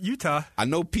 Utah. I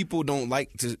know people don't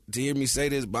like to hear me say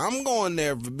this, but I'm going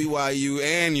there for BYU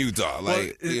and Utah.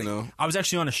 I was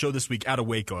actually on a show this week out of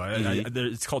Waco.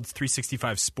 It's called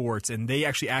 365 Sports, and they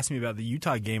actually asked me about the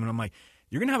Utah game, and I'm like,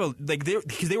 you're going to have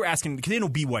because they were asking, because they know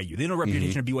BYU. They know the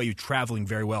reputation of BYU traveling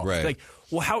very well. Right. Like,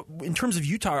 well, how, in terms of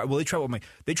Utah, they travel,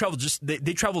 they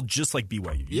travel just like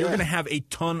BYU. You're going to have a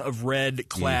ton of red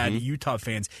clad Utah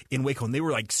fans in Waco. And they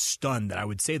were like stunned that I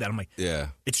would say that. I'm like,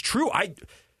 it's true. I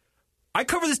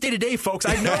cover this day to day, folks.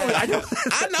 I know.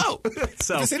 I know.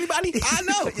 So, does anybody? I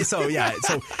know.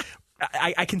 So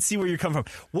I can see where you're coming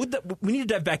from. We need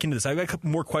to dive back into this. I've got a couple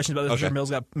more questions about this.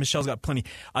 Okay. Michelle's got plenty.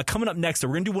 Coming up next, we're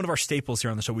going to do one of our staples here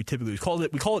on the show. We call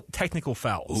it technical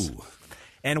fouls. Ooh.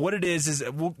 And what it is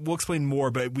we'll explain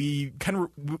more, but we kind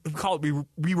of call it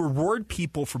we reward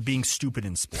people for being stupid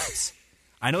in sports.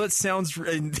 I know it sounds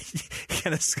kind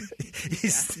of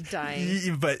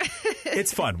dying, but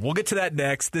it's fun. We'll get to that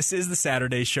next. This is the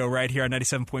Saturday Show right here on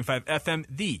 97.5 FM,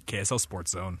 the KSL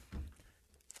Sports Zone.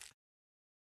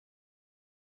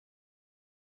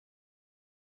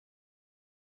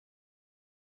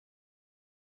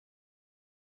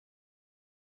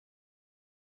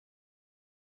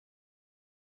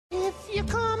 If you're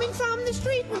coming from the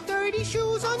street with dirty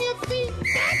shoes on your feet,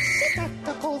 that's a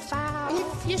technical foul.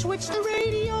 If you switch the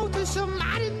radio to some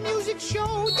modern music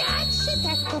show, that's a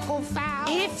technical foul.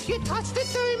 If you touch the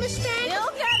thermostat,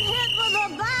 you'll get hit with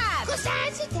a bat. 'Cause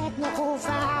that's a technical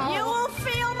foul. You will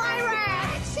feel my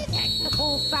wrath. That's a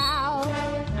technical foul.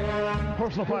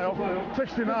 personal foul,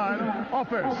 69,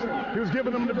 offense. He was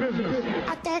giving them the business.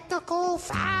 A technical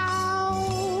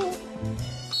foul.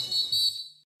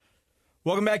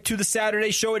 Welcome back to the Saturday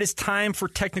Show. It is time for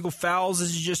Technical Fouls.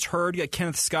 As you just heard, you got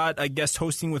Kenneth Scott, a guest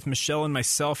hosting with Michelle and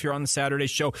myself here on the Saturday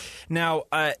Show. Now,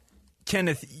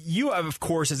 Kenneth, you have, of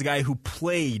course, as a guy who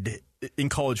played in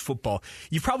college football,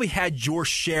 you've probably had your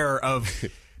share of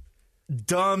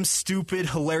dumb, stupid,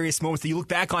 hilarious moments that you look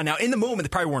back on now. In the moment, they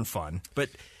probably weren't fun, but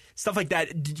stuff like that.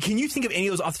 Can you think of any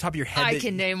of those off the top of your head? I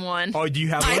can name one. Oh, do you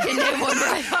have one? I can name one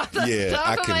right off the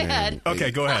top of my head.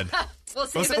 Okay, go ahead. We'll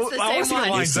see if it's the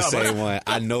same one. It's the same one.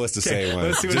 I know it's the same one.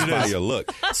 Let's see what just it by is. your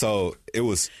look. So it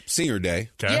was senior day.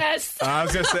 Okay. Yes. I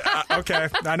was going to say, okay,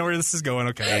 I know where this is going.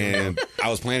 Okay. And I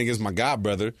was playing against my god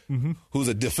brother, who's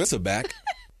a defensive back.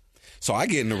 So I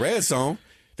get in the red zone.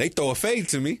 They throw a fade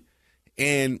to me,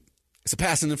 and it's a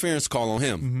pass interference call on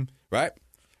him, right?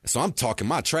 So I'm talking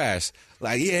my trash,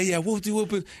 like, yeah,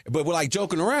 whoop-de-whoop, but we're like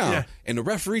joking around. Yeah. And the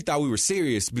referee thought we were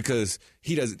serious because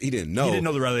he didn't know. He didn't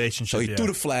know the relationship. So he threw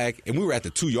the flag, and we were at the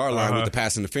 2-yard line with the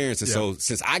pass interference. And Yeah. so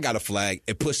since I got a flag,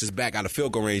 it pushed us back out of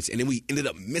field goal range, and then we ended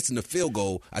up missing the field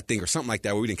goal, I think, or something like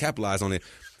that, where we didn't capitalize on it.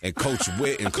 And Coach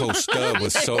Witt and Coach Stubb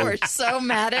was They were so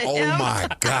mad at him. Oh my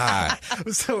God.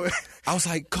 So I was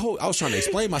like, Coach, I was trying to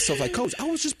explain myself, like, Coach, I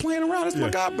was just playing around. It's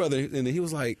my god brother. And then he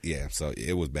was like, yeah, so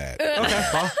it was bad. Okay,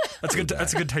 well,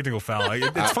 that's a good technical foul. Like,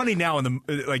 it's funny now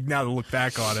now to look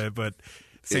back on it, but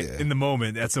in the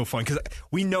moment, that's no fun because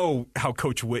we know how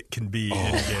Coach Witt can be in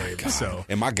a game. So,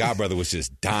 and my god brother was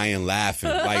just dying laughing.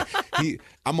 Like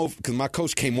because my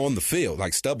coach came on the field,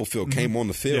 like Stubblefield came on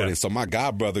the field, and so my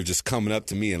god brother just coming up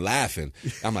to me and laughing.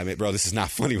 I'm like, man, bro, this is not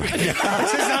funny right now.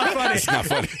 This is not funny. It's not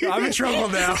funny. I'm in trouble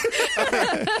now.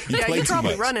 You're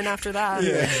probably much. running after that.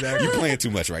 Yeah, exactly. You're playing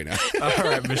too much right now. All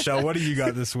right, Michelle, what do you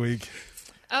got this week?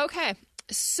 Okay.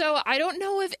 So I don't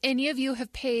know if any of you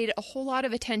have paid a whole lot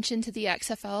of attention to the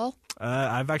XFL.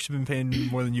 I've actually been paying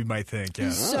more than you might think.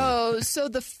 Yeah. So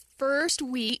the first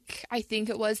week, I think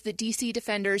it was, the DC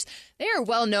Defenders, they are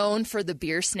well known for the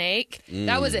beer snake.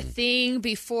 That was a thing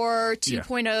before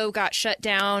 2.0 got shut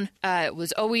down. It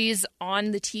was always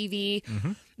on the TV.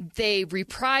 They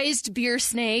reprised beer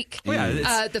snake. Well,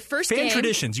 yeah, the first fan game,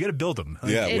 traditions. You got to build them.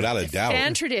 Yeah, without a doubt.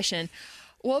 Fan tradition.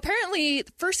 Well, apparently,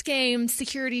 the first game,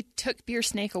 security took beer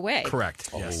snake away.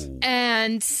 Correct. Yes.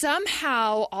 And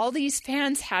somehow all these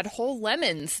fans had whole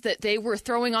lemons that they were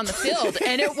throwing on the field,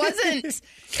 and it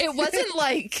wasn't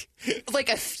like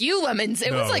a few lemons.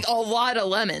 It was like a lot of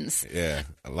lemons. Yeah,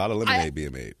 a lot of lemonade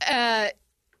being made. I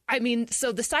mean,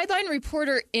 so the sideline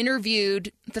reporter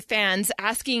interviewed the fans,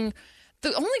 asking.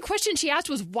 The only question she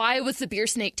asked was, why was the beer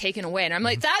snake taken away? And I'm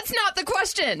like, that's not the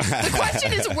question. The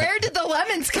question is, where did the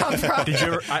lemons come from? Did you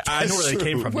ever, I know where they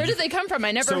came from. Where did they come from?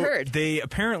 I never heard. They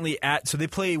apparently so they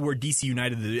play where DC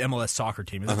United, the MLS soccer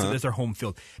team, that's their home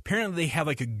field. Apparently they have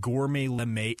like a gourmet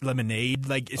lemonade.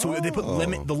 They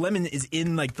put the lemon is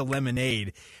in like the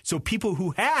lemonade. So people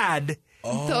who had.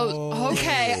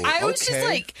 Okay. I was just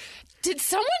like, did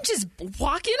someone just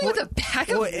walk in with a pack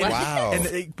of lemons? Wow.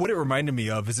 And what it reminded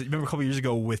me of is, remember a couple years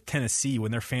ago with Tennessee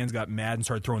when their fans got mad and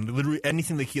started throwing literally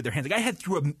anything they could get their hands. Like I had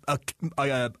threw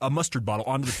a mustard bottle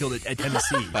onto the field at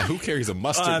Tennessee. Like, who carries a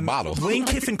mustard bottle? Lane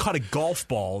Kiffin caught a golf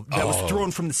ball that was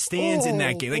thrown from the stands in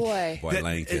that game. Boy,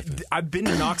 Lane Kiffin. I've been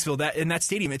to Knoxville. In that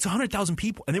stadium, it's 100,000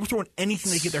 people, and they were throwing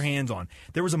anything they could get their hands on.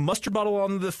 There was a mustard bottle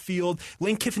on the field.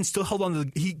 Lane Kiffin still held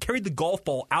on he carried the golf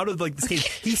ball out of the stadium.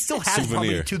 He still has it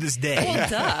probably to this day. Well,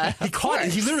 duh. He caught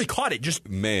it. He literally caught it, just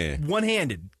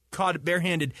one-handed, caught it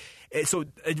barehanded. So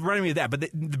it reminded me of that. But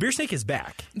the beer snake is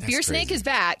back. Beer snake is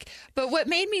back. But what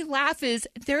made me laugh is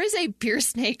there is a beer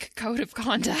snake code of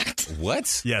conduct.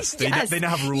 What? Yes, they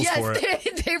now have rules for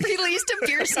it. They released a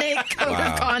beer snake code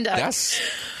of conduct.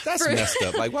 That's messed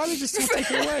up. Like, why did they just take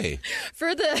it away?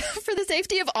 For the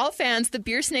safety of all fans, the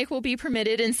beer snake will be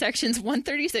permitted in sections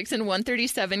 136 and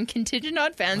 137, contingent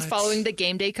on fans following the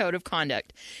game day code of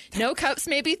conduct. No cups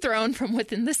may be thrown from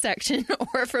within the section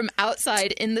or from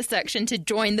outside in the section to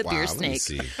join the beer snake.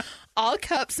 All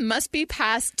cups must be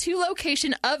passed to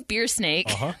location of beer snake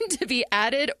to be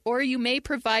added, or you may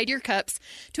provide your cups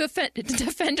to a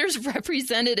defender's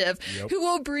representative who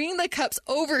will bring the cups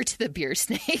over to the beer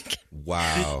snake.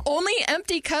 Wow. Only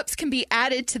empty cups can be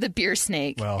added to the beer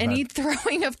snake. Any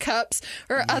throwing of cups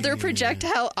or other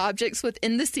projectile objects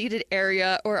within the seated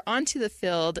area or onto the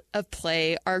field of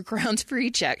play are grounds for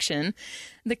ejection.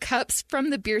 The cups from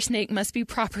the beer snake must be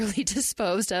properly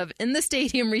disposed of in the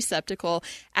stadium receptacle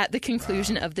at the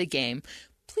conclusion of the game.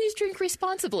 Please drink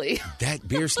responsibly. That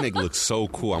beer snake looks so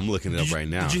cool. I'm looking it up right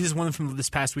now. Did you see this one from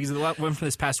this past week? Is it the one from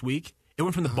this past week? It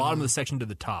went from the bottom of the section to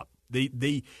the top.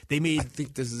 They made. I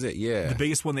think this is it. Yeah, the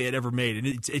biggest one they had ever made, and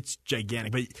it's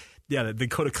gigantic. But yeah, the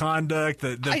code of conduct,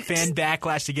 the fan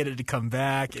backlash to get it to come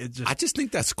back. I just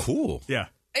think that's cool. Yeah,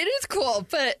 it is cool,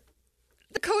 but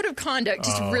the code of conduct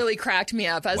just really cracked me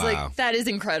up. I was like, that is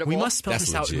incredible. We must spell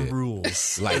this out in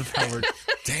rules. Like,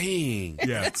 dang.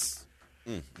 Yeah.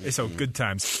 So good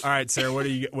times. All right, Sarah, what do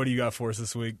you got for us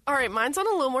this week? All right, mine's on a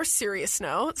little more serious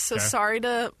note, so sorry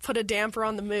to put a damper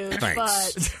on the mood,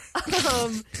 Thanks.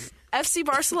 but FC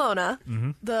Barcelona,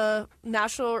 the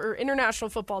national or international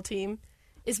football team,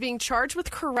 is being charged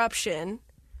with corruption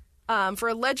for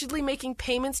allegedly making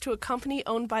payments to a company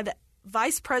owned by the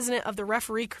vice president of the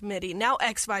referee committee, now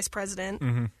ex-vice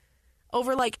president,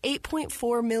 over like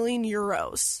 8.4 million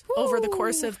euros over the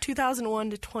course of 2001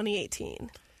 to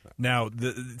 2018. Now,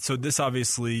 so this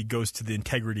obviously goes to the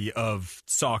integrity of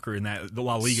soccer in that the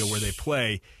La Liga where they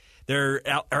play. There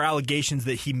are allegations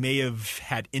that he may have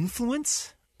had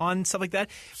influence on stuff like that,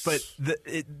 but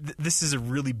this is a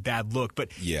really bad look. But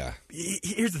yeah,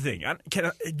 here's the thing: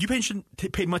 you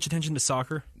pay much attention to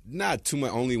soccer? Not too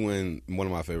much. Only when one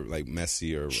of my favorite, like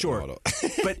Messi or Ronaldo.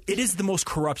 But it is the most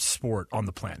corrupt sport on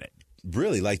the planet.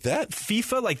 Really, like that?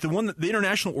 FIFA, like the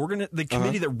international the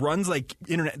committee that runs like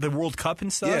the World Cup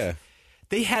and stuff. Yeah.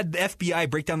 They had the FBI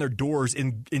break down their doors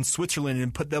in Switzerland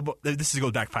and put this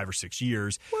goes back 5 or 6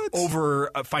 years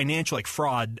over financial like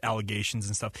fraud allegations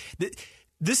and stuff.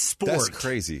 This sport, that's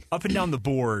crazy. Up and down the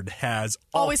board has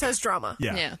always has drama.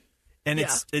 Yeah. And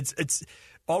it's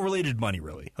all related money,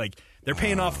 really. Like they're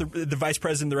paying off the vice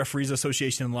president of the Referees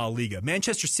Association in La Liga.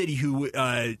 Manchester City, who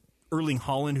Erling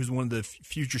Haaland, who's one of the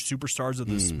future superstars of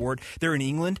the sport, they're in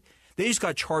England. They just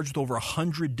got charged with over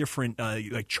 100 different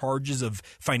charges of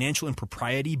financial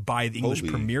impropriety by the English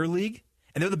Premier League,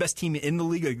 and they're the best team in the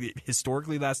league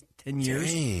historically last 10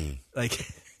 years. Dang. Like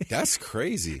that's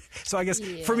crazy. So I guess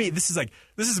for me, this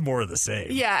is more of the same.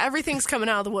 Yeah, everything's coming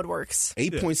out of the woodworks.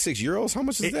 8.6 euros. How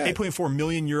much is that? 8.4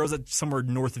 million euros. That's somewhere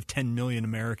north of 10 million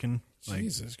American.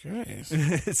 Jesus Christ,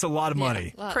 it's a lot of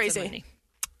money. Crazy. Of money.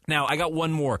 Now, I got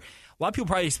one more. A lot of people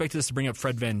probably expected us to bring up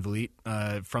Fred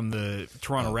VanVleet from the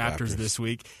Toronto Raptors this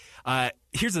week.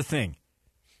 Here's the thing.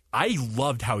 I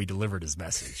loved how he delivered his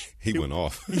message. He went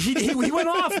off. He went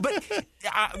off. But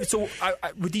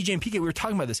with DJ and PK, we were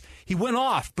talking about this. He went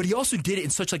off, but he also did it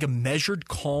in such like a measured,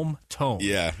 calm tone.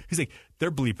 Yeah. He's like,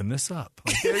 they're bleeping this up.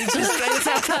 Like,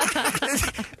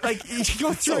 he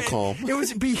goes through so calm. He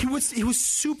was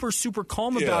super, super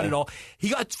calm about it all. He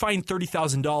got fined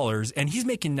 $30,000, and he's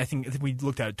making, I think we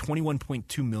looked at it,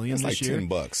 $21.2 million this year. Like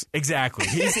 $10. Exactly.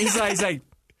 He's like,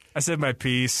 I said my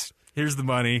piece. Here's the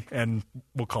money, and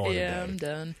we'll call it a day. Yeah, I'm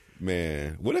done.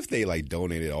 Man, what if they like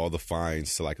donated all the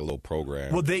fines to like a little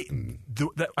program? Well,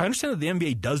 I understand that the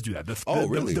NBA does do that.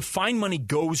 Really? The fine money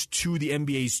goes to the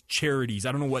NBA's charities.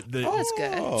 I don't know what the. That's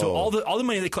good. So all the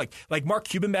money they collect, like Mark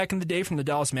Cuban back in the day from the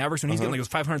Dallas Mavericks, when he's getting like those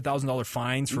 $500,000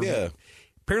 fines for. Yeah.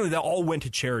 Apparently, that all went to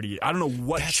charity. I don't know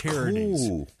what charities.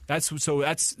 Cool. That's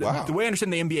wow. The way I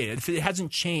understand the NBA. If it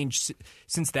hasn't changed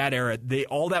since that era,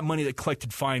 all that money that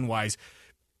collected fine wise.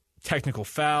 Technical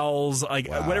fouls,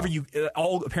 whatever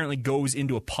all apparently goes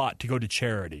into a pot to go to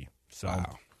charity. So, kind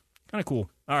of cool.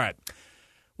 All right.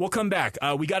 We'll come back.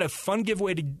 We got a fun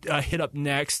giveaway to hit up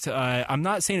next. I'm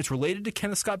not saying it's related to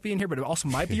Kenneth Scott being here, but it also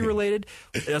might be related.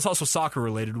 It's also soccer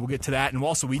related. We'll get to that. And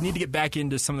also, we need to get back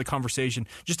into some of the conversation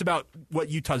just about what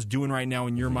Utah's doing right now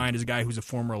in your mind as a guy who's a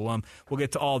former alum. We'll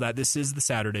get to all that. This is the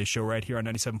Saturday Show right here on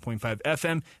 97.5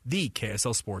 FM, the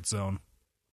KSL Sports Zone.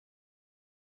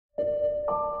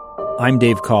 I'm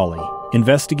Dave Cawley,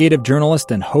 investigative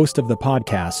journalist and host of the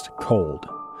podcast Cold.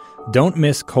 Don't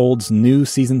miss Cold's new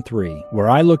Season 3, where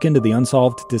I look into the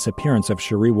unsolved disappearance of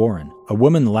Cherie Warren, a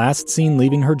woman last seen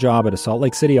leaving her job at a Salt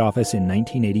Lake City office in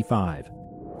 1985.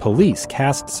 Police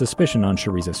cast suspicion on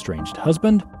Cherie's estranged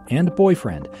husband and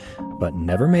boyfriend, but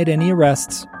never made any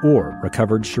arrests or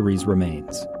recovered Cherie's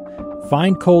remains.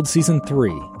 Find Cold Season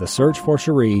 3, The Search for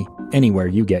Cherie, anywhere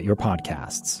you get your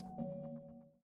podcasts.